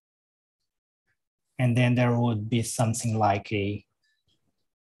 And then there would be something like a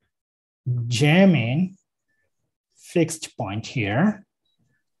jamming fixed point here.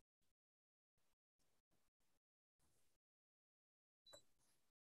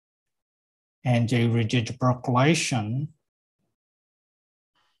 And a rigid percolation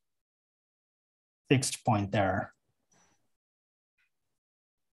fixed point there.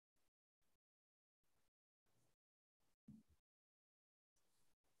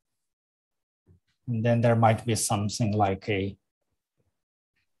 And then there might be something like a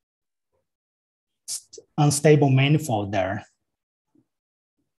unstable manifold there.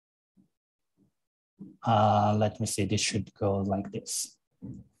 Let me see, this should go like this.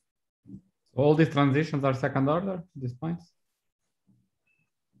 All these transitions are second order, these points?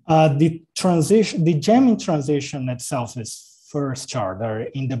 The jamming transition itself is first order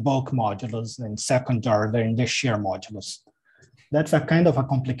in the bulk modulus and second order in the shear modulus. That's a kind of a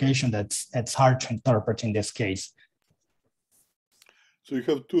complication that's hard to interpret in this case. So you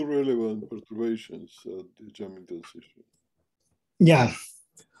have two relevant perturbations at the jamming transition. Yeah.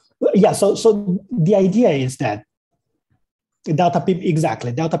 Yeah, so the idea is that delta P,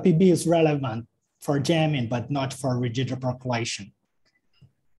 exactly, delta PB is relevant for jamming, but not for rigid percolation.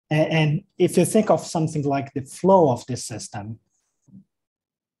 And if you think of something like the flow of the system,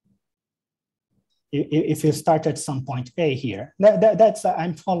 if you start at some point A here, that's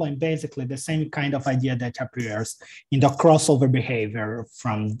I'm following basically the same kind of idea that appears in the crossover behavior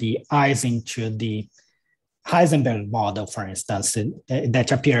from the Ising to the Heisenberg model, for instance,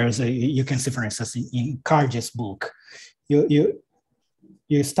 that appears, you can see, for instance, in Cardi's book. You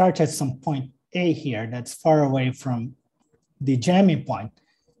start at some point A here that's far away from the jamming point.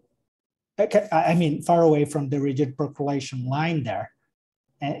 I mean, far away from the rigid percolation line there.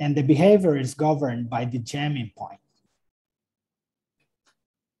 And the behavior is governed by the jamming point.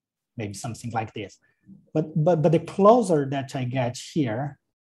 Maybe something like this. But the closer that I get here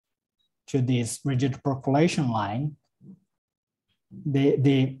to this rigid percolation line,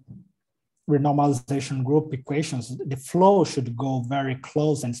 the renormalization group equations, the flow should go very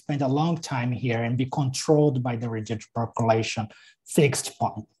close and spend a long time here and be controlled by the rigid percolation fixed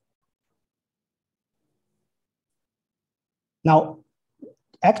point. Now,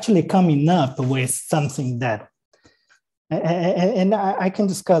 actually coming up with something that, and I can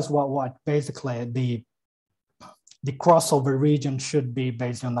discuss what basically the crossover region should be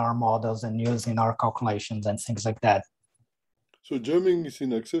based on our models and using our calculations and things like that. So jamming is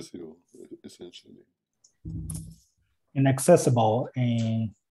inaccessible, essentially. Inaccessible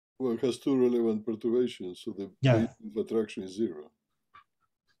in... Well, it has two relevant perturbations, so the base of attraction is 0.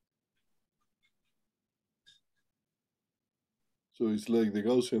 So it's like the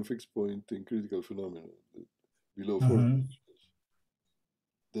Gaussian fixed point in critical phenomena, below 4 dimensions.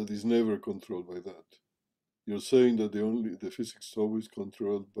 That is never controlled by that. You're saying that the physics is always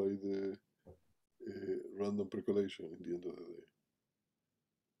controlled by the random percolation in the end of the day.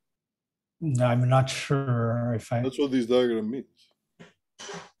 No, I'm not sure if I... That's what this diagram means.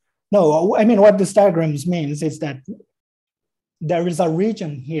 No, I mean, what this diagram means is that there is a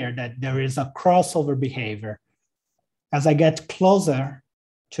region here that there is a crossover behavior. As I get closer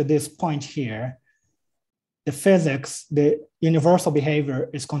to this point here, the physics, the universal behavior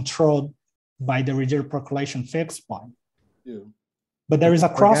is controlled by the rigid percolation fixed point. Yeah. But there is a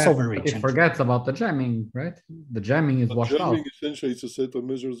crossover region. It forgets about the jamming, right? The jamming is washed out. Jamming essentially is a set of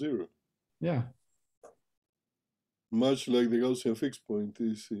measure 0. Yeah. Much like the Gaussian fixed point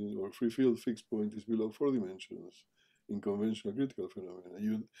is, or free field fixed point is below 4 dimensions in conventional critical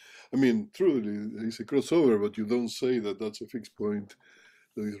phenomena. I mean, truly, it's a crossover, but you don't say that that's a fixed point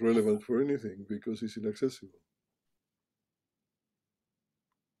that is relevant for anything because it's inaccessible.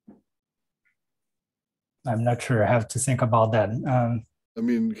 I'm not sure. I have to think about that. I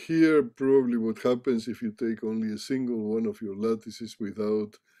mean, here probably what happens if you take only a single one of your lattices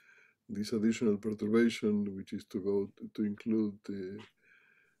without this additional perturbation, which is to include the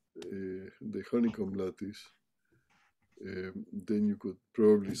honeycomb lattice, then you could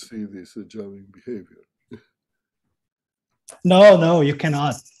probably see this jamming behavior. No, you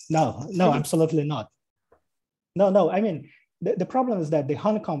cannot. No, absolutely not. No. I mean, the problem is that the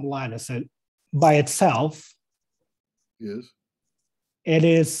honeycomb lattice by itself, yes,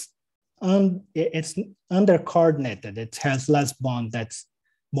 it's under coordinated. It has less bonds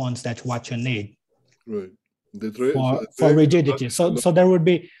that what you need. Right. For rigidity. So there would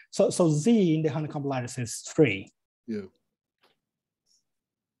be so Z in the honeycomb lattice is 3. Yeah.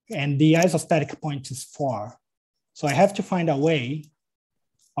 And the isostatic point is 4. So I have to find a way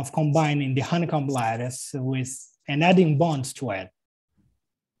of combining the honeycomb lattice with and adding bonds to it.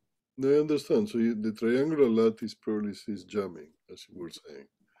 No, I understand. So the triangular lattice probably is jamming, as you were saying.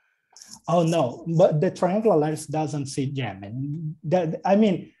 Oh no, but the triangular lattice doesn't see jamming. I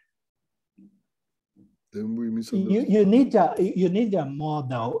mean, then we misunderstood. you need a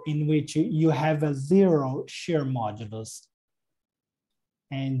model in which you have a zero shear modulus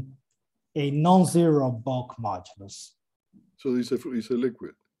and a non-zero bulk modulus. So it's a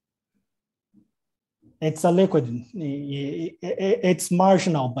liquid. It's a liquid. It's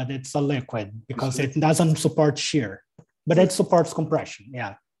marginal, but it's a liquid because it doesn't support shear, but it supports compression.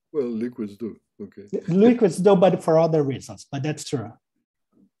 Yeah. Well, liquids do. Okay. Liquids do, but for other reasons. But that's true.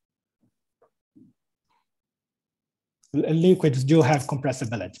 Liquids do have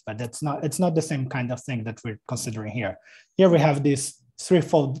compressibility, but that's not. It's not the same kind of thing that we're considering here. Here we have this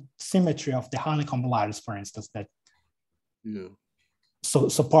threefold symmetry of the honeycomb lattice, for instance, that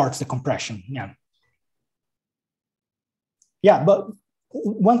supports the compression. Yeah. Yeah, but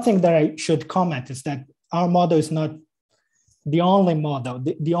one thing that I should comment is that our model is not the only model,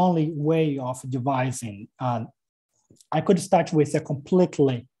 the only way of devising. I could start with a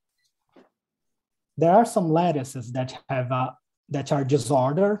completely. There are some lattices that have that are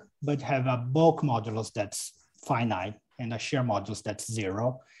disordered, but have a bulk modulus that's finite and a shear modulus that's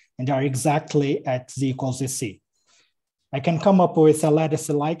zero, and they are exactly at z equals c. I can come up with a lattice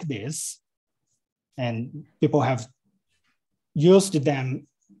like this, and people have used them,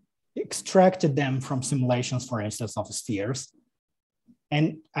 extracted them from simulations, for instance, of spheres.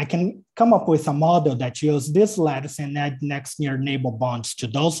 And I can come up with a model that uses this lattice and add next near neighbor bonds to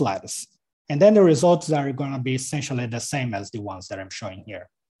those lattices. And then the results are going to be essentially the same as the ones that I'm showing here.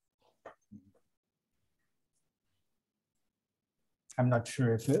 I'm not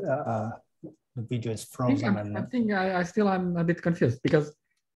sure if the video is frozen. I think I still am a bit confused because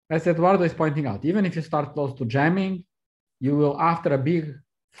as Eduardo is pointing out, even if you start close to jamming, you will, after a big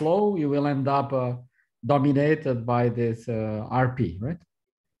flow, you will end up dominated by this RP, right?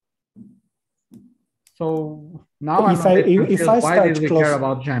 So now why did we care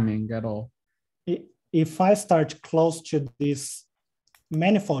about jamming at all? If I start close to this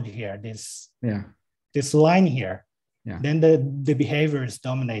manifold here, this line here, then the behavior is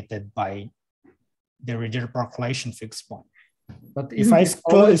dominated by the rigid percolation fixed point. But if I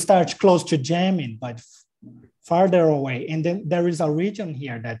start close to jamming, but farther away, and then there is a region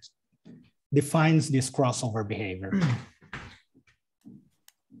here that defines this crossover behavior.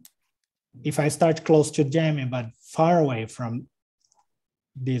 If I start close to jamming, but far away from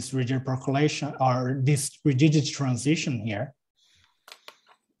this rigid percolation or this rigidity transition here,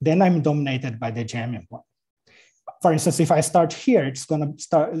 then I'm dominated by the jamming point. For instance, if I start here, it's going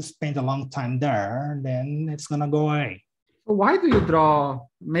to spend a long time there, then it's going to go away. So why do you draw,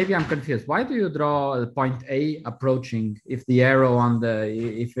 maybe I'm confused, why do you draw point A approaching if the arrow on the,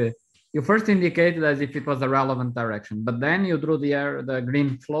 you first indicated as if it was a relevant direction, but then you drew the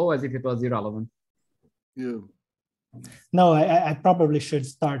green flow as if it was irrelevant? Yeah. No, I probably should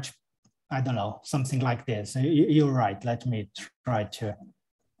start, I don't know, something like this. You're right. Let me try to.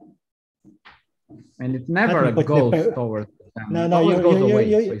 And it never goes towards. No,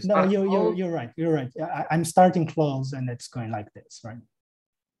 you're right. You're right. I'm starting close and it's going like this, right?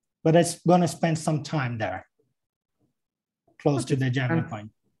 But it's going to spend some time there, close to the jamming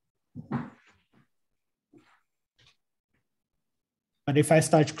point. But if I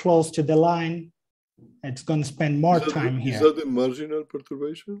start close to the line, it's going to spend more time here. Is that the marginal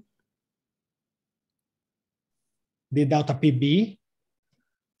perturbation? The delta PB?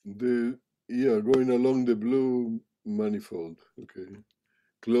 Going along the blue manifold. Okay.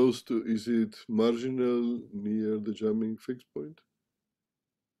 Close to, is it marginal near the jamming fixed point?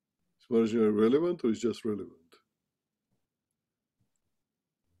 Is marginal relevant or is just relevant?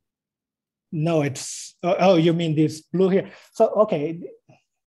 No, it's, oh, you mean this blue here. So, okay.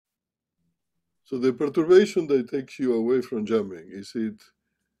 So the perturbation that takes you away from jamming, is it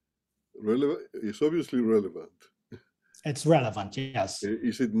relevant? It's obviously relevant. It's relevant, yes.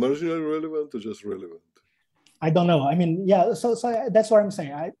 Is it marginally relevant or just relevant? I don't know. I mean, yeah, so that's what I'm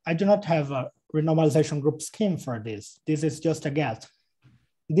saying. I do not have a renormalization group scheme for this. This is just a guess.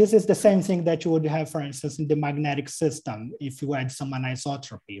 This is the same thing that you would have, for instance, in the magnetic system, if you had some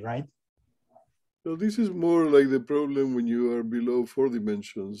anisotropy, right? So this is more like the problem when you are below 4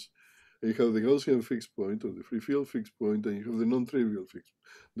 dimensions. You have the Gaussian fixed point or the free field fixed point, and you have the non-trivial fixed,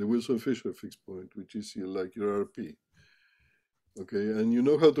 the Wilson-Fisher fixed point, which is like your RP. Okay, and you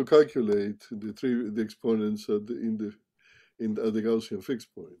know how to calculate the exponents at the Gaussian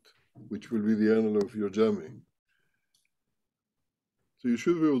fixed point, which will be the analog of your jamming. So you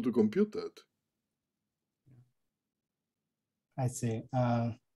should be able to compute that. I see.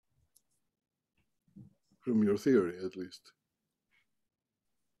 From your theory, at least.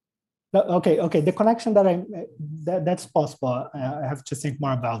 Okay. The connection that that's possible. I have to think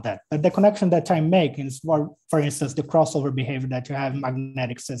more about that. But the connection that I'm making is, for instance, the crossover behavior that you have in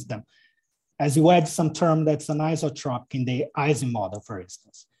magnetic system. As you add some term that's an isotropic in the Ising model, for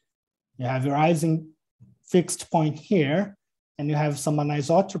instance. You have your Ising fixed point here, and you have some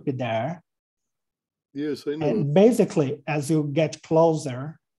anisotropy there. Yes, I know. And basically, as you get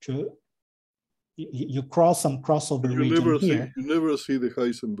closer to, you cross some crossover region here. You never see the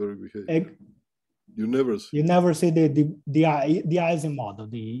Heisenberg behavior. You never see. You never see the Ising model.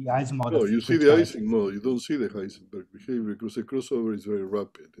 The Ising model. No, you see the Ising model. You don't see the Heisenberg behavior because the crossover is very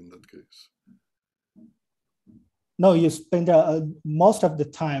rapid in that case. No, you spend most of the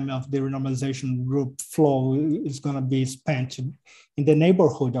time of the renormalization group flow is going to be spent in the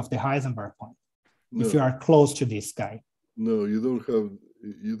neighborhood of the Heisenberg point. No. If you are close to this guy. No, you don't have.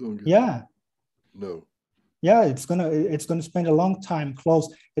 You don't. Get yeah. No. Yeah, it's gonna spend a long time close.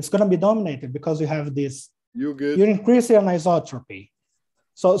 It's gonna be dominated because you have this. You increase the anisotropy.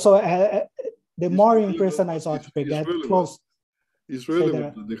 So the more you increase anisotropy, get close. It's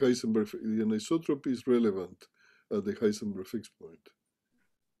relevant. The Heisenberg, the anisotropy is relevant at the Heisenberg fixed point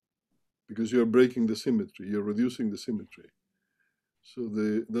because you are breaking the symmetry. You're reducing the symmetry. So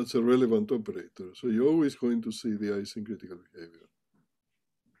that's a relevant operator. So you're always going to see the Ising critical behavior.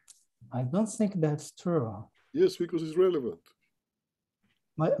 I don't think that's true. Yes, because it's relevant.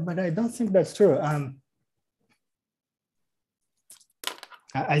 But I don't think that's true.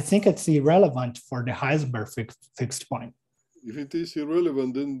 I think it's irrelevant for the Heisenberg fixed point. If it is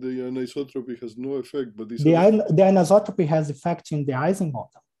irrelevant, then the anisotropy has no effect. But the anisotropy has effect in the Ising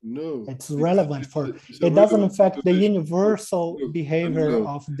model. No, it's relevant for. It doesn't affect the universal behavior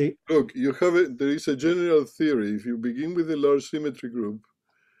of the. Look, you have it. There is a general theory. If you begin with a large symmetry group,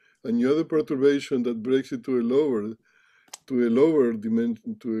 and you have a perturbation that breaks it to a lower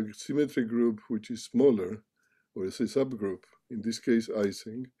dimension, to a symmetry group which is smaller, or it's a subgroup. In this case,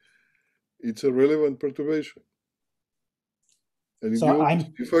 Ising. It's a relevant perturbation. And so I'm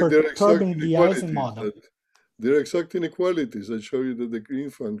perturbing the Ising model. There are exact inequalities that show you that the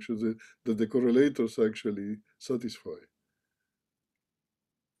green functions, that the correlators actually satisfy.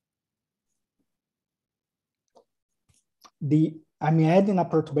 I'm adding a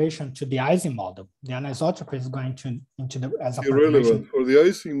perturbation to the Ising model. The anisotropy is going into the as a irrelevant. For the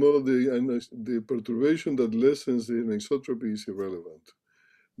Ising model, the perturbation that lessens the anisotropy is irrelevant.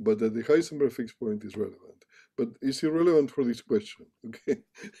 But at the Heisenberg fixed point is relevant. But it's irrelevant for this question, okay?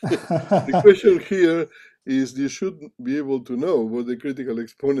 The question here is you should be able to know what the critical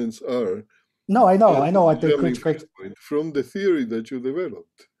exponents are. No, I know what the critical point from the theory that you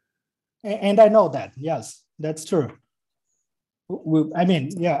developed. And I know that, yes, that's true. I mean,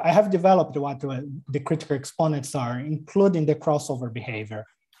 yeah, I have developed what the critical exponents are, including the crossover behavior.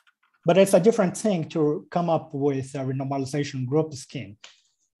 But it's a different thing to come up with a renormalization group scheme.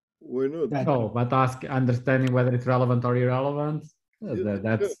 Why not? No, but understanding whether it's relevant or irrelevant,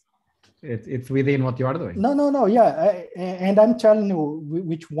 it's within what you are doing. No, yeah. And I'm telling you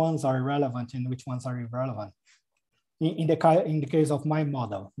which ones are relevant and which ones are irrelevant. In the case of my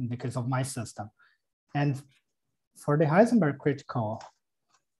model, in the case of my system. And for the Heisenberg critical,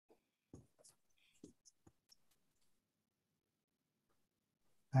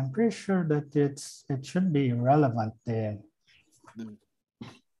 I'm pretty sure that it should be relevant there.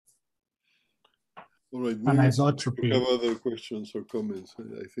 All right, anisotropy. We have other questions or comments.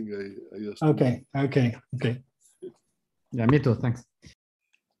 I think I asked. Okay. Yeah, me too. Thanks.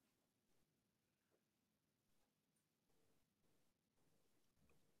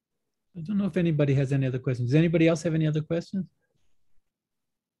 I don't know if anybody has any other questions. Does anybody else have any other questions?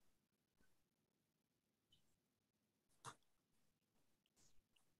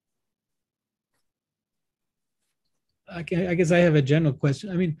 I guess I have a general question.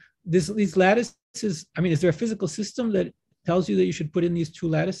 I mean, these lattices, I mean, is there a physical system that tells you that you should put in these two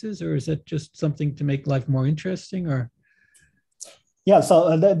lattices, or is that just something to make life more interesting, or? Yeah,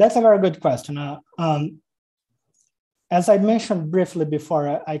 so that's a very good question. As I mentioned briefly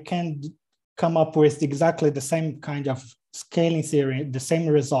before, I can come up with exactly the same kind of scaling theory, the same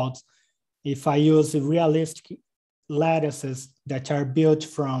results, if I use realistic lattices that are built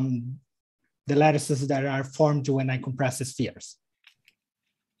from the lattices that are formed when I compress the spheres.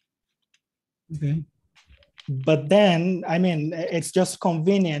 Okay. But then, I mean, it's just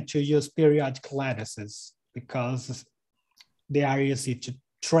convenient to use periodic lattices because they are easy to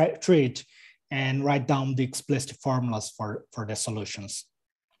treat and write down the explicit formulas for the solutions.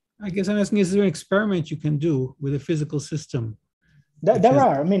 I guess I'm asking, is there an experiment you can do with a physical system? There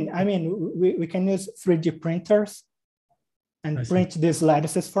are. I mean, we can use 3D printers and print these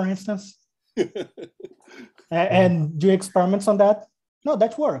lattices, for instance, and do experiments on that. No,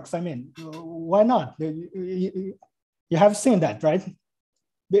 that works. I mean, why not? You have seen that, right?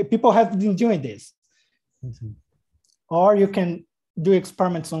 People have been doing this. Or you can do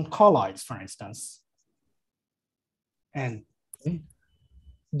experiments on colloids, for instance. And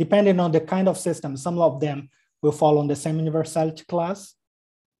depending on the kind of system, some of them will fall on the same universality class.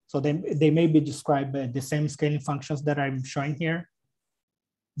 So they may be described by the same scaling functions that I'm showing here.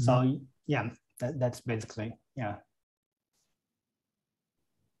 So yeah, that's basically, yeah.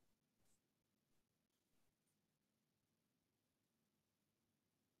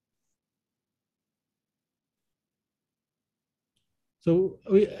 So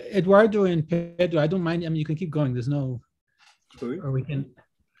Eduardo and Pedro, I don't mind. I mean, you can keep going. There's no, Sorry? or we can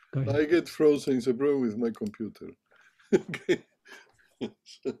go ahead. I get frozen. It's a problem with my computer. Okay.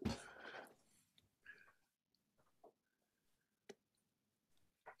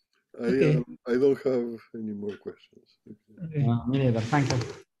 I don't have any more questions. Okay. Me neither. Thank you.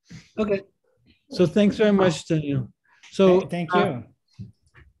 Okay. So thanks very much, Danilo. So Thank you.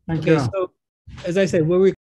 Thank okay, you. so as I said, we're